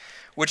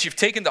 which if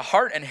taken to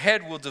heart and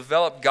head will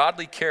develop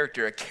godly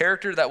character, a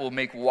character that will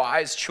make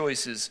wise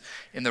choices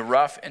in the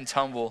rough and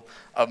tumble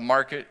of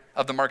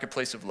the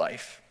marketplace of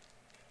life.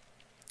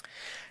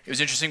 It was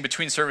interesting,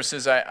 between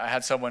services, I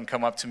had someone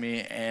come up to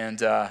me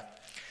and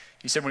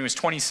he said when he was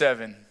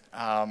 27,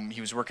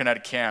 he was working at a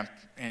camp,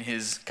 and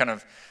his kind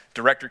of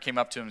director came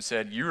up to him and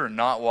said, "You are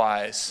not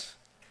wise."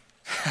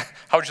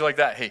 How would you like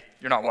that? Hey,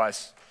 you're not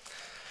wise.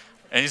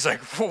 And he's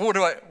like, what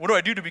do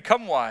I do to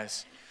become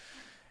wise?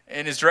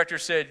 And his director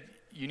said,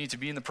 you need to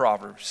be in the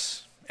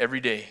Proverbs every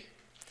day.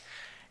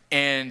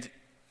 And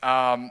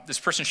this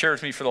person shared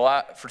with me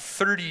for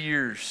 30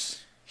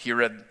 years, he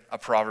read a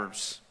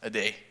Proverbs a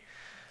day.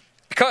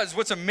 Because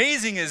what's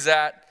amazing is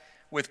that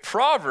with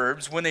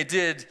Proverbs, when they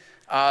did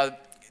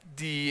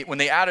when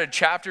they added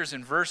chapters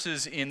and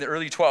verses in the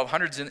early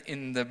 1200s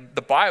in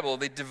the Bible,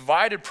 they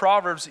divided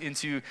Proverbs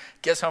into,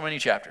 guess how many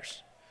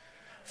chapters?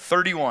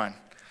 31.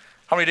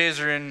 How many days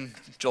are in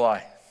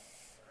July?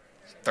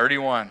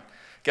 31.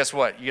 Guess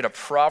what? You get a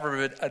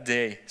proverb a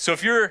day. So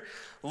if you're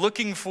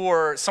looking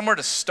for somewhere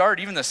to start,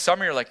 even this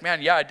summer, you're like,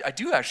 man, yeah, I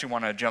do actually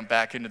want to jump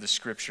back into the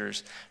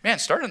scriptures. Man,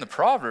 start in the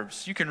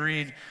Proverbs. You can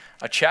read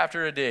a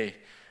chapter a day.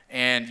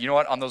 And you know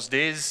what? On those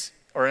days,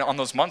 or on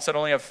those months that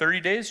only have 30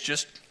 days,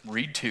 just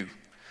read 2.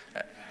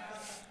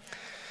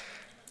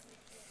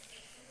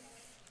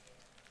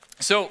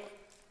 So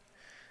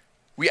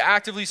We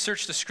actively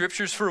search the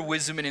scriptures for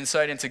wisdom and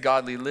insight into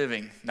godly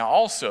living. Now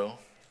also,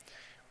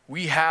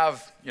 we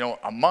have,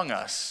 among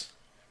us,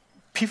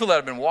 people that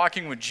have been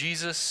walking with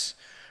Jesus,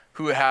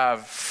 who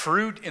have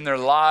fruit in their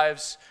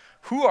lives,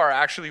 who are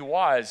actually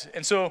wise.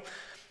 And so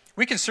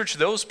we can search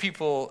those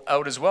people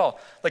out as well.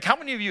 Like, how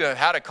many of you have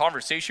had a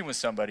conversation with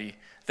somebody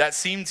that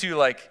seemed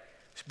to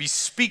be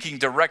speaking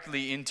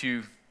directly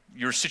into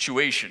your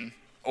situation,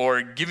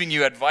 or giving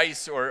you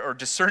advice, or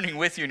discerning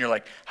with you, and you're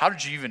like, how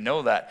did you even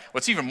know that?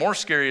 What's even more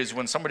scary is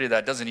when somebody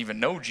that doesn't even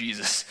know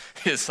Jesus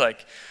is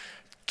like,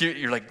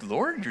 you're like,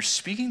 Lord, you're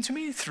speaking to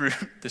me through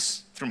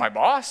my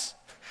boss?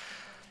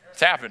 It's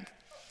happened.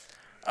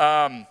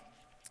 One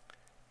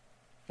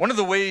of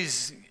the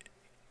ways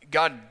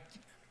God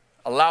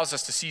allows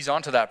us to seize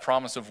onto that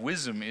promise of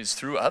wisdom is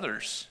through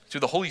others,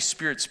 through the Holy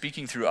Spirit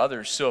speaking through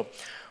others. So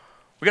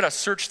we got to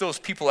search those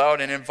people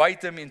out and invite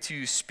them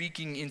into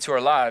speaking into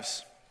our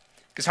lives.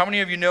 Because how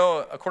many of you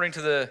know, according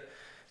to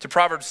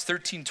Proverbs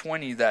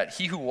 13:20, that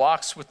he who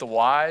walks with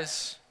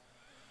wise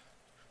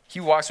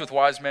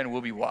men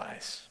will be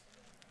wise.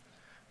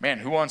 Man,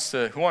 who wants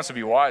to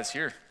be wise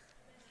here?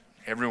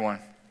 Everyone.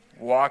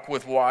 Walk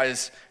with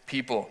wise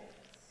people.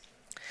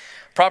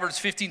 Proverbs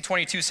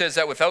 15:22 says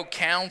that without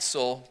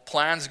counsel,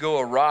 plans go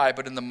awry,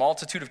 but in the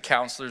multitude of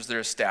counselors,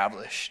 they're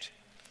established.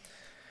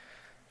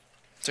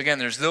 So again,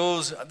 there's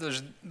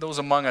those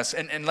among us.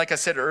 And like I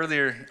said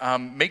earlier,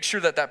 make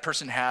sure that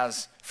person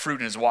has fruit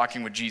and is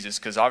walking with Jesus,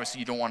 because obviously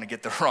you don't want to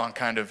get the wrong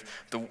kind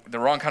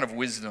of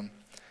wisdom,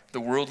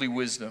 the worldly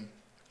wisdom.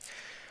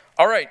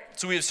 All right,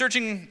 so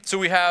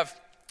we have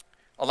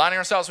aligning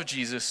ourselves with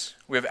Jesus,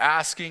 we have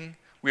asking,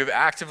 we have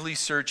actively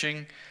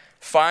searching.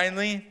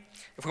 Finally,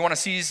 if we want to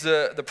seize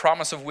the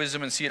promise of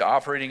wisdom and see it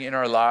operating in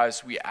our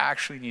lives, we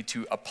actually need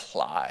to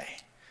apply.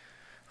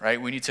 Right?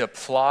 We need to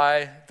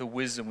apply the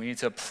wisdom. We need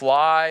to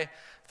apply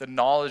the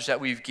knowledge that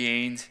we've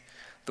gained,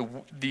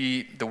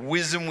 the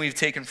wisdom we've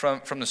taken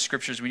from the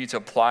scriptures. We need to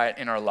apply it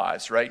in our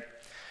lives, right?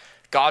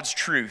 God's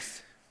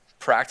truth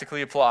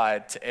practically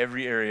applied to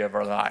every area of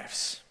our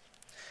lives.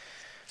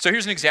 So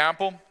here's an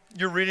example.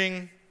 You're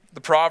reading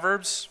the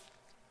Proverbs,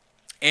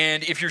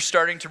 and if you're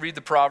starting to read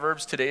the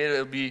Proverbs today,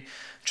 it'll be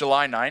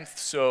July 9th.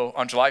 So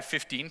on July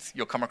 15th,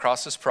 you'll come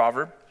across this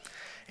proverb,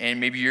 and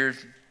maybe you're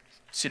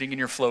sitting in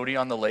your floaty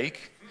on the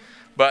lake.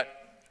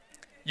 But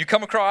you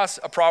come across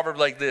a proverb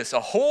like this: a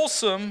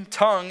wholesome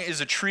tongue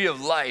is a tree of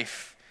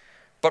life,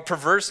 but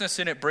perverseness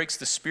in it breaks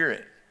the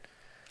spirit.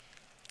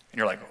 And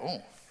you're like,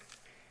 oh,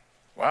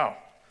 wow.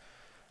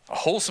 A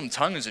wholesome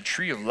tongue is a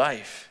tree of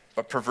life,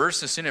 but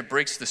perverseness in it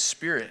breaks the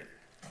spirit.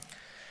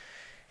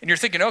 And you're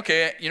thinking,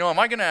 okay, am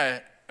I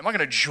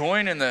gonna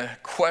join in the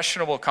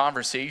questionable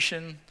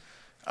conversation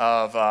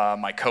of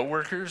my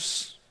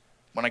coworkers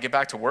when I get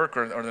back to work,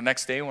 or the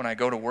next day when I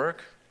go to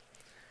work,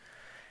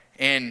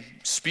 and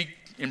speak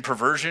in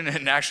perversion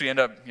and actually end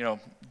up,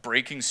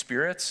 breaking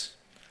spirits?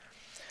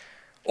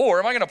 Or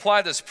am I going to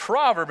apply this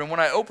proverb, and when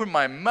I open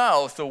my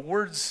mouth, the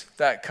words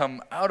that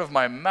come out of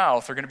my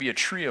mouth are going to be a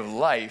tree of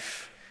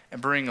life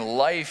and bring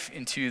life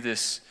into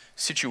this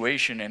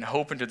situation and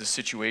hope into the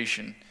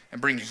situation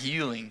and bring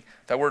healing?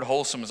 That word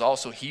wholesome is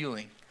also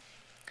healing.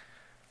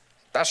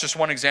 That's just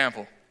one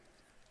example.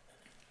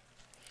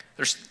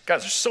 There's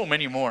so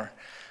many more.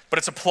 But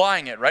it's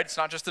applying it, right? It's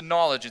not just the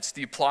knowledge, it's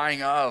the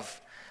applying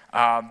of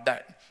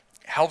that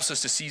helps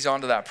us to seize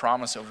onto that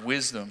promise of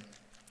wisdom.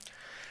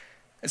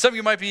 And some of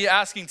you might be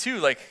asking too,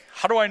 like,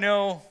 how do I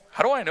know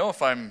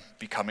if I'm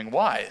becoming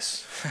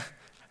wise?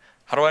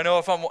 How do I know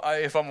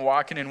if I'm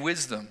walking in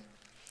wisdom?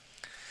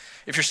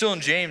 If you're still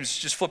in James,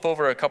 just flip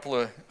over a couple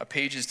of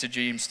pages to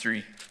James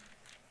 3.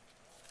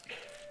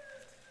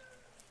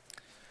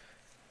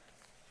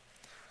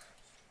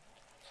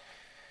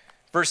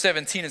 Verse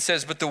 17, it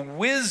says, but the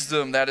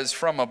wisdom that is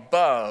from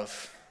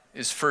above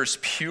is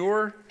first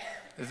pure,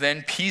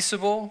 then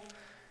peaceable,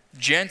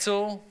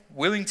 gentle,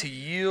 willing to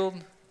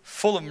yield,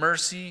 full of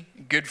mercy,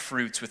 good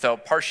fruits,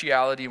 without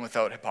partiality and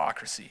without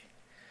hypocrisy.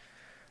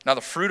 Now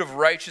the fruit of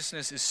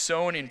righteousness is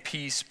sown in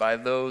peace by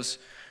those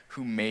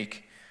who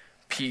make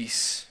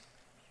peace.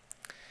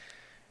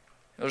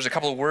 There's a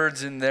couple of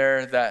words in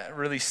there that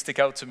really stick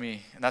out to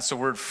me, and that's the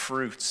word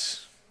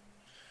fruits.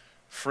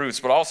 Fruits,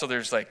 but also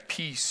there's like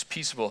peace,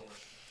 peaceable.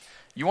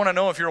 You want to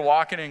know if you're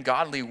walking in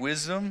godly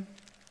wisdom?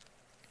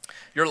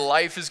 Your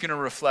life is going to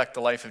reflect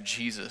the life of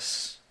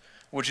Jesus,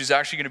 which is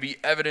actually going to be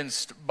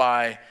evidenced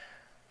by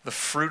the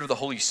fruit of the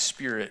Holy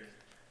Spirit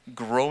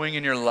growing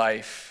in your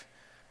life,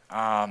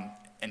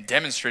 and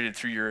demonstrated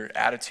through your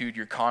attitude,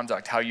 your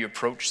conduct, how you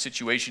approach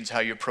situations, how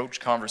you approach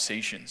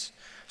conversations.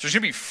 So there's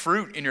going to be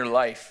fruit in your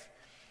life.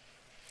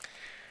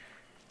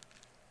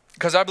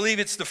 Because I believe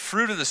it's the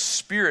fruit of the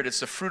Spirit, it's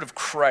the fruit of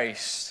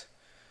Christ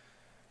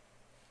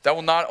that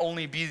will not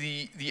only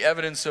be the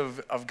evidence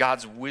of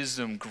God's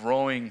wisdom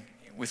growing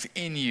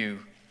within you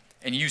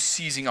and you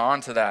seizing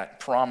onto that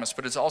promise,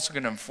 but it's also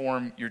going to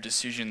inform your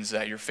decisions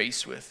that you're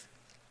faced with.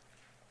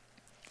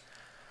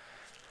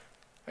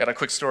 I got a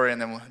quick story and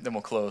then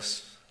we'll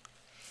close.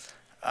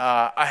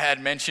 I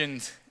had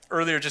mentioned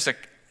earlier just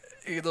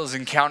those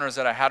encounters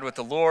that I had with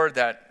the Lord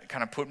that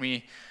kind of put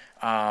me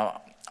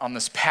on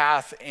this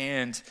path.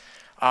 And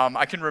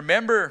I can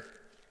remember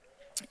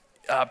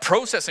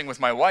processing with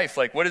my wife,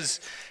 like what's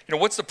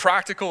the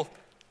practical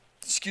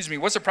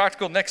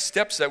next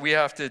steps that we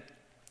have to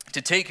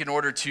take in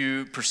order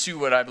to pursue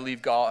what I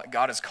believe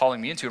God is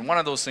calling me into. And one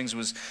of those things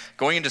was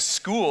going into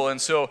school.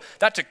 And so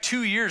that took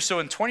 2 years. So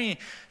in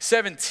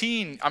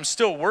 2017, I'm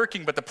still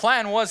working, but the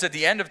plan was at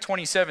the end of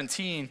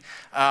 2017,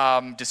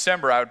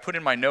 December, I would put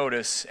in my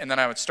notice, and then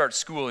I would start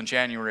school in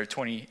January of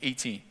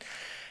 2018.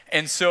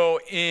 And so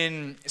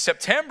in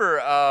September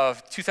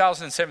of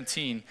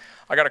 2017,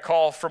 I got a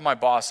call from my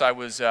boss. I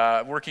was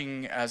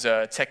working as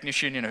a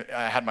technician, and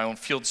I had my own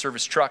field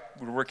service truck.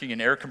 We were working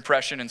in air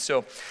compression. And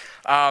so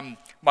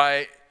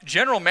my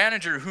general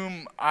manager,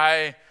 whom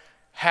I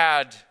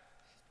had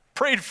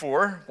prayed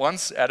for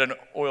once at an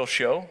oil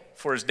show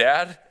for his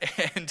dad,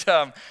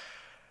 and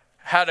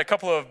had a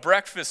couple of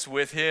breakfasts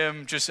with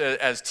him just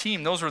as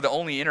team. Those were the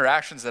only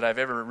interactions that I've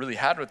ever really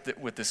had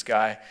with this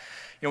guy.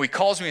 He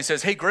calls me and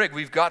says, "Hey, Greg,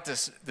 we've got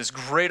this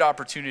great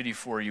opportunity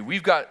for you.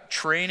 We've got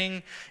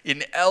training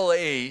in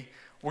LA.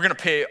 We're going to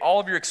pay all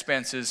of your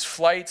expenses,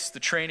 flights, the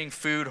training,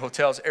 food,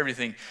 hotels,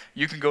 everything.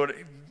 You're going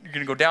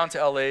to go down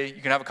to LA.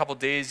 You can have a couple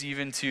days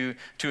even to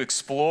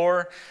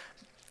explore."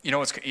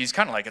 He's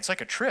kind of like, it's like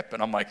a trip.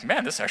 And I'm like,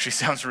 man, this actually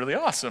sounds really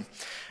awesome.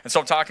 And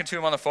so I'm talking to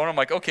him on the phone. I'm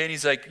like, okay. And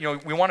he's like,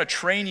 we want to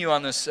train you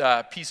on this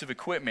piece of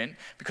equipment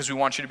because we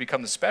want you to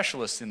become the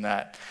specialist in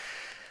that.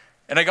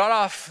 And I got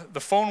off the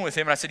phone with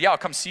him, and I said, yeah, I'll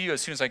come see you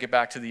as soon as I get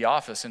back to the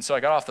office. And so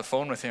I got off the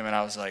phone with him, and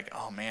I was like,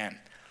 oh, man,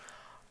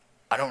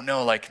 I don't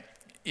know. Like,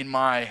 in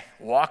my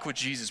walk with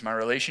Jesus, my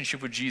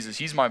relationship with Jesus,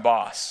 he's my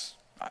boss.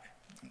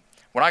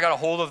 When I got a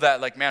hold of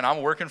that, like, man,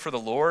 I'm working for the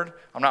Lord.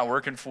 I'm not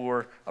working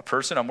for a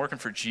person. I'm working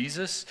for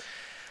Jesus.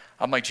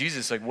 I'm like,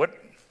 Jesus, like, what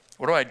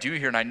do I do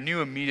here? And I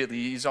knew immediately.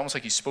 He's almost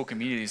like he spoke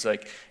immediately. He's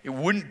like, it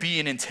wouldn't be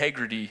an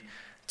integrity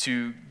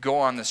to go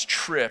on this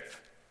trip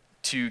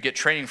to get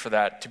training for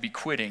that, to be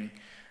quitting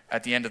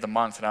at the end of the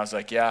month. And I was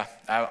like, yeah,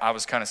 I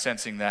was kind of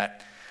sensing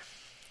that.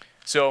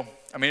 So,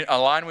 I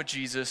aligned with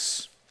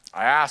Jesus.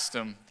 I asked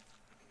him.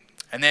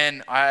 And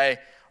then I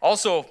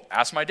also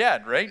asked my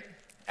dad, right?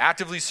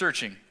 Actively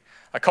searching.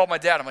 I called my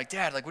dad. I'm like,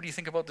 Dad, like, what do you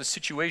think about this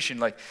situation?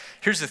 Like,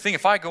 here's the thing.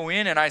 If I go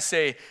in and I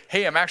say,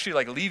 hey, I'm actually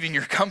like leaving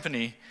your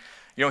company,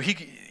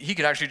 he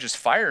could actually just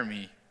fire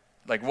me.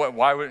 Like,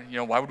 why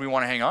would we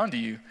want to hang on to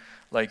you?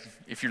 Like,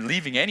 if you're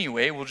leaving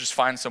anyway, we'll just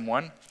find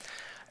someone.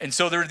 And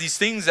so there are these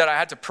things that I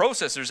had to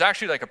process. There's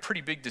actually like a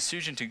pretty big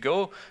decision to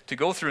go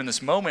through in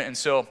this moment. And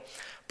so,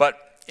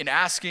 but in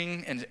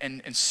asking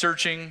and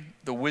searching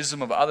the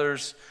wisdom of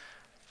others,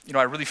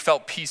 I really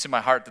felt peace in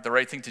my heart that the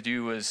right thing to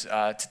do was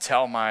to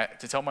tell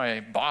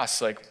my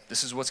boss, like,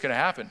 this is what's going to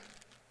happen.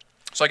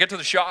 So I get to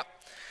the shop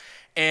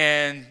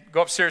and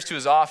go upstairs to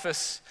his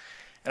office,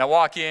 and I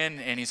walk in,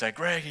 and he's like,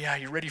 Greg, yeah,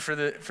 you ready for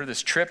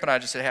this trip? And I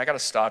just said, hey, I got to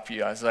stop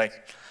you. I was like,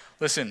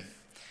 listen,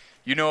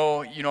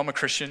 I'm a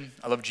Christian.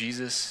 I love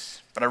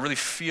Jesus, but I really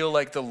feel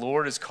like the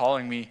Lord is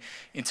calling me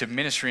into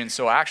ministry. And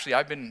so actually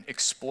I've been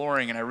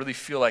exploring, and I really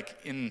feel like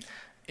in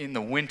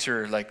the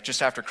winter, like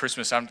just after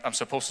Christmas, I'm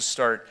supposed to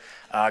start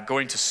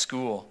going to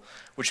school,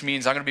 which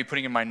means I'm going to be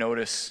putting in my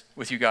notice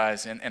with you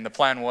guys. And the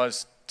plan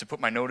was to put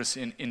my notice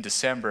in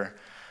December.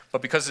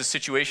 But because this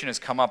situation has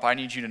come up, I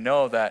need you to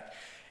know that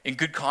in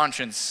good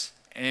conscience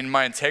and in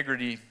my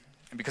integrity,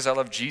 and because I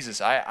love Jesus,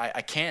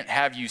 I can't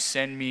have you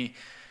send me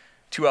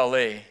to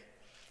LA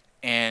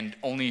and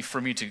only for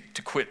me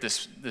to quit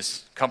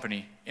this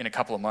company in a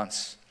couple of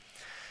months.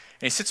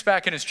 And he sits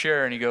back in his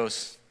chair and he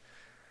goes,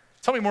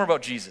 tell me more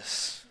about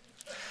Jesus.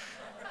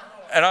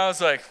 And I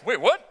was like, wait,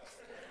 what?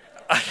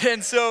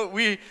 And so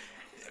we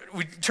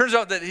turns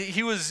out that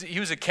he was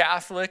a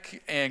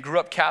Catholic and grew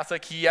up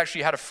Catholic. He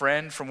actually had a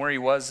friend from where he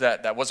was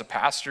that was a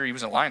pastor. He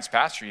was an Alliance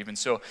pastor even.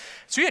 So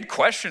he had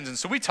questions. And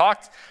so we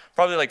talked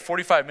probably like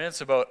 45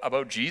 minutes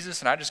about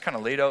Jesus, and I just kind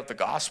of laid out the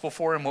gospel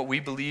for him, what we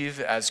believe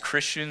as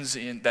Christians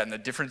and the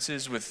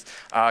differences with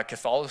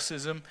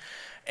Catholicism.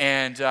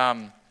 And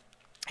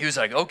he was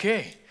like,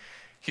 okay.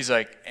 He's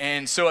like,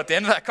 and so at the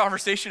end of that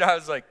conversation, I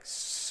was like,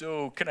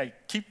 so can I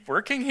keep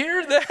working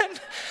here then?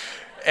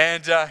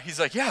 And he's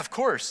like, yeah, of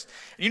course.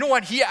 And you know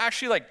what? He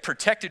actually like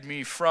protected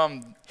me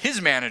from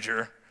his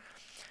manager,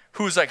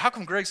 who was like, how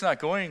come Greg's not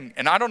going?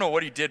 And I don't know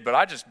what he did, but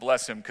I just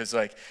bless him because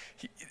like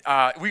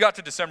we got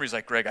to December. He's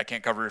like, Greg, I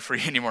can't cover it for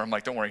you anymore. I'm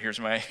like, don't worry, here's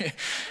my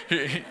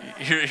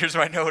here's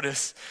my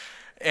notice.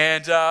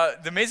 And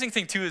the amazing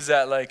thing too is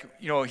that like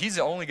he's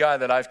the only guy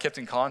that I've kept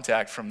in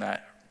contact from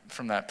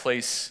that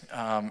place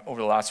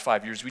over the last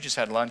 5 years. We just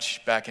had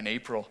lunch back in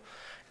April.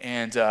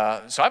 And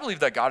so I believe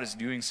that God is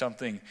doing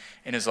something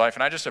in his life,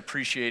 and I just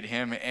appreciate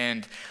him.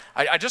 And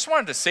I just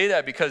wanted to say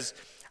that because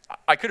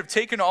I could have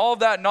taken all of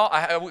that,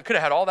 I could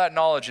have had all that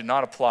knowledge and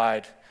not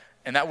applied,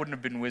 and that wouldn't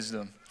have been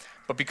wisdom.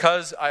 But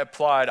because I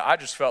applied, I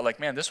just felt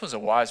like, man, this was a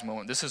wise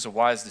moment. This is a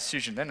wise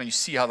decision. Then you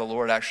see how the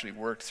Lord actually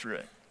worked through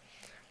it.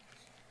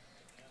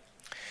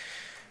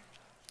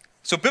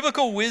 So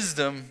biblical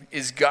wisdom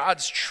is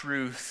God's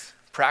truth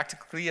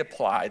practically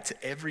applied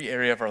to every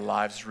area of our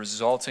lives,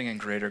 resulting in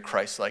greater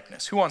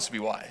Christ-likeness. Who wants to be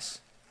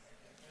wise?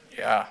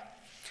 Yeah.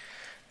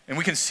 And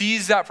we can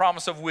seize that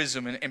promise of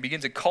wisdom and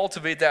begin to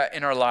cultivate that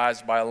in our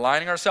lives by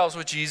aligning ourselves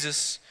with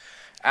Jesus,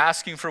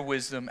 asking for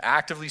wisdom,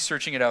 actively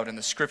searching it out in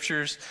the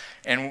scriptures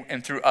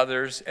and through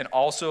others. And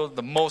also,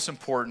 the most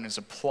important is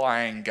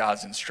applying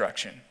God's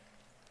instruction.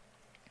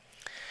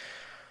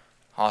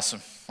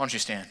 Awesome. Why don't you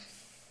stand?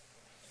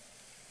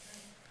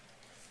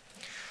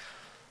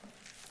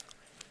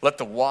 Let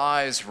the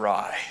wise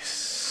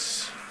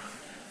rise.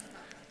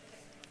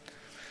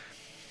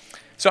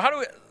 So how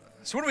do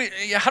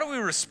we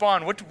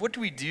respond? What do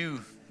we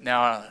do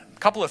now? A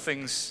couple of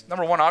things.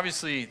 Number one,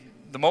 obviously,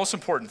 the most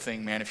important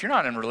thing, man, if you're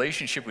not in a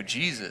relationship with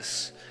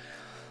Jesus,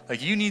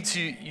 like you need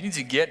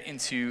to get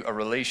into a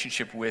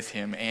relationship with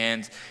him.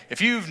 And if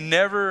you've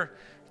never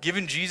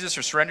given Jesus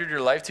or surrendered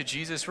your life to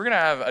Jesus, we're going to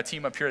have a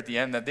team up here at the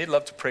end that they'd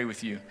love to pray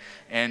with you.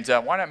 And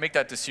why not make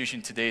that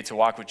decision today to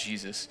walk with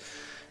Jesus?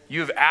 You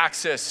have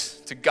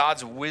access to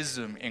God's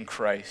wisdom in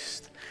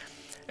Christ.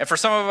 And for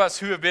some of us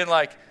who have been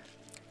like,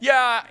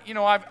 yeah, you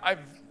know, I've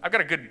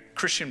got a good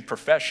Christian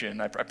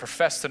profession. I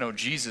profess to know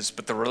Jesus,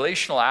 but the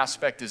relational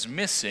aspect is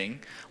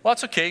missing. Well,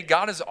 that's okay.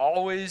 God is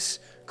always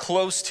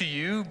close to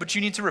you, but you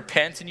need to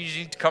repent and you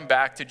need to come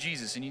back to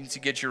Jesus. And you need to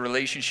get your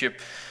relationship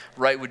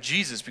right with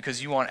Jesus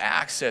because you want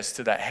access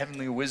to that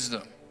heavenly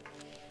wisdom.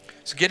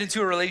 So get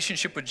into a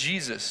relationship with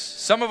Jesus.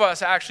 Some of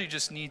us actually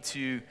just need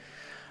to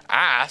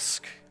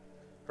ask,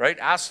 right?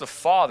 Ask the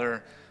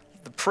Father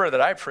the prayer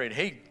that I prayed.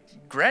 Hey,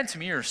 grant to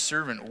me, your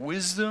servant,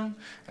 wisdom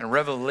and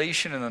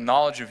revelation and the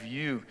knowledge of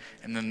you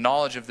and the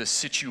knowledge of this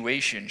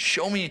situation.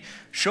 Show me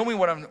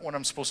what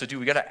I'm supposed to do.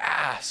 We got to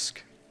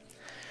ask.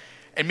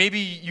 And maybe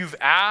you've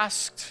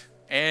asked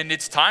and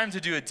it's time to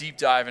do a deep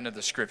dive into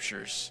the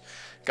scriptures.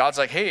 God's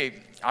like, hey,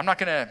 I'm not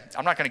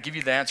gonna give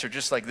you the answer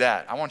just like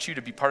that. I want you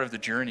to be part of the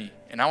journey,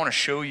 and I want to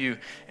show you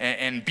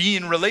and be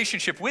in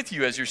relationship with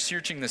you as you're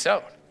searching this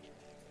out.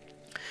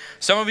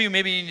 Some of you,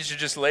 maybe you need to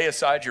just lay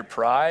aside your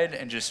pride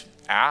and just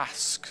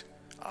ask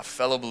a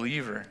fellow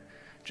believer.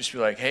 Just be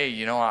like, hey,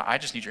 you know, I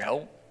just need your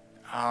help.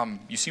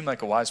 You seem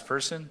like a wise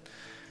person.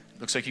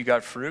 Looks like you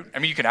got fruit. I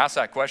mean, you can ask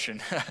that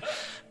question.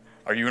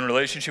 Are you in a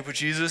relationship with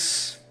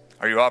Jesus?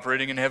 Are you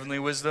operating in heavenly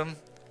wisdom?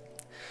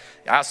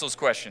 Ask those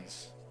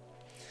questions.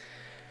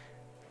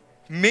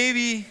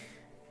 Maybe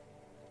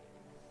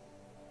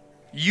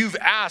you've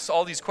asked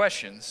all these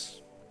questions.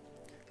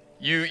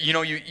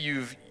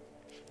 You've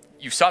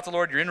sought the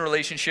Lord, you're in a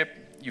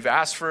relationship, you've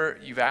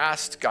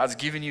asked, God's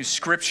given you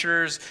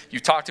scriptures,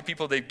 you've talked to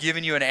people, they've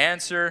given you an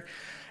answer,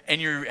 and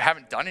you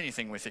haven't done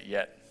anything with it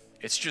yet.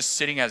 It's just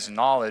sitting as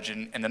knowledge,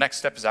 and the next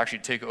step is actually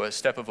to take a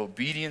step of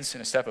obedience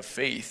and a step of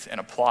faith and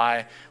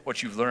apply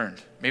what you've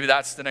learned. Maybe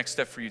that's the next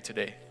step for you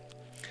today.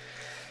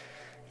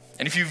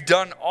 And if you've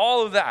done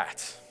all of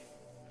that,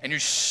 and you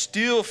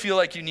still feel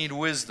like you need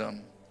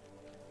wisdom,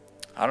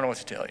 I don't know what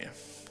to tell you.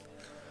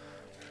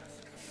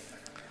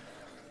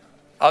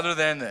 Other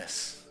than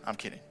this, I'm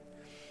kidding.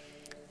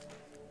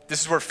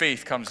 This is where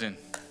faith comes in.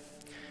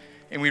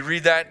 And we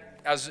read that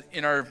as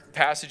in our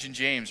passage in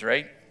James,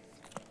 right?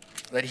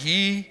 Let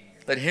him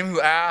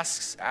who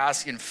asks,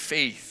 ask in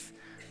faith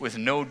with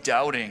no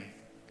doubting.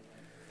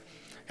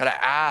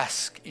 Gotta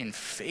ask in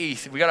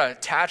faith. We gotta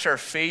attach our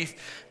faith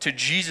to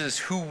Jesus,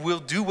 who will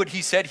do what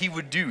he said he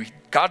would do.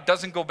 God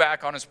doesn't go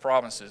back on his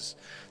promises.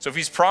 So if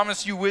he's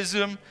promised you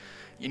wisdom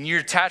and you're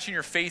attaching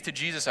your faith to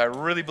Jesus, I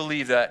really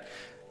believe that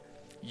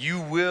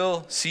you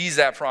will seize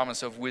that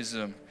promise of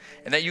wisdom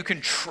and that you can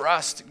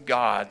trust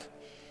God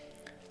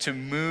to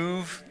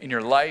move in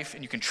your life,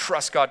 and you can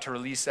trust God to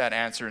release that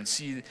answer and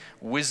see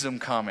wisdom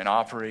come and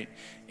operate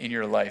in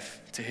your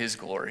life to his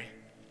glory.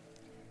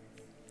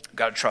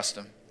 God, trust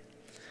him.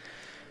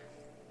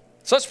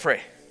 So let's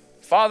pray.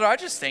 Father, I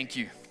just thank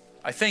you.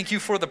 I thank you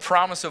for the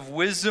promise of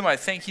wisdom. I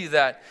thank you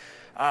that,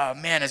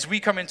 as we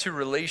come into a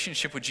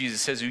relationship with Jesus,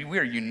 it says we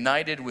are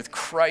united with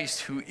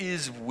Christ, who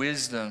is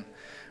wisdom.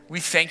 We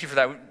thank you for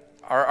that.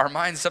 Our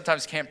minds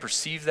sometimes can't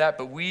perceive that,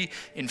 but we,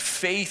 in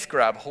faith,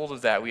 grab hold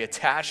of that. We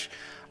attach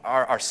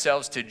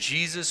ourselves to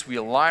Jesus. We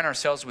align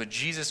ourselves with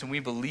Jesus, and we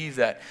believe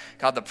that,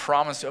 God, the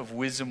promise of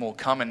wisdom will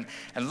come. And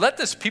let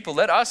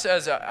us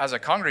as a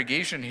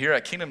congregation here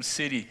at Kingdom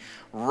City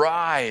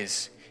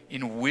rise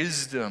in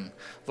wisdom.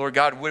 Lord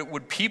God,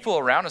 would people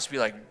around us be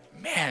like,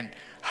 man,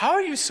 how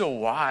are you so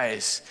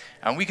wise?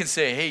 And we can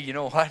say, hey, you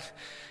know what?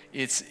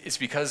 It's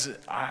because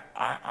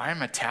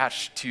I'm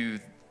attached to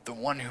the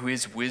one who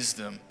is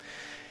wisdom.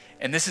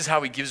 And this is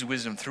how he gives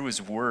wisdom, through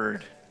his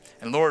word.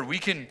 And Lord, we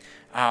can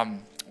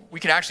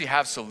actually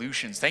have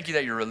solutions. Thank you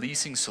that you're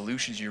releasing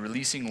solutions. You're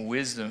releasing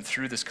wisdom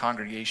through this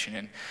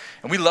congregation.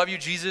 And we love you,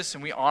 Jesus,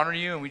 and we honor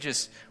you, and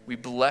we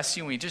bless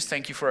you, and we just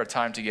thank you for our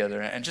time together.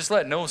 And just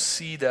let no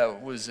seed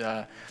that was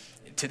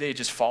today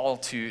just fall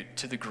to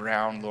the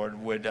ground,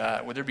 Lord. Would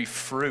there be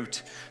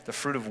fruit, the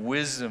fruit of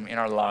wisdom in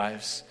our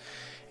lives.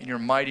 In your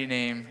mighty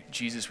name,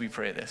 Jesus, we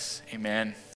pray this. Amen.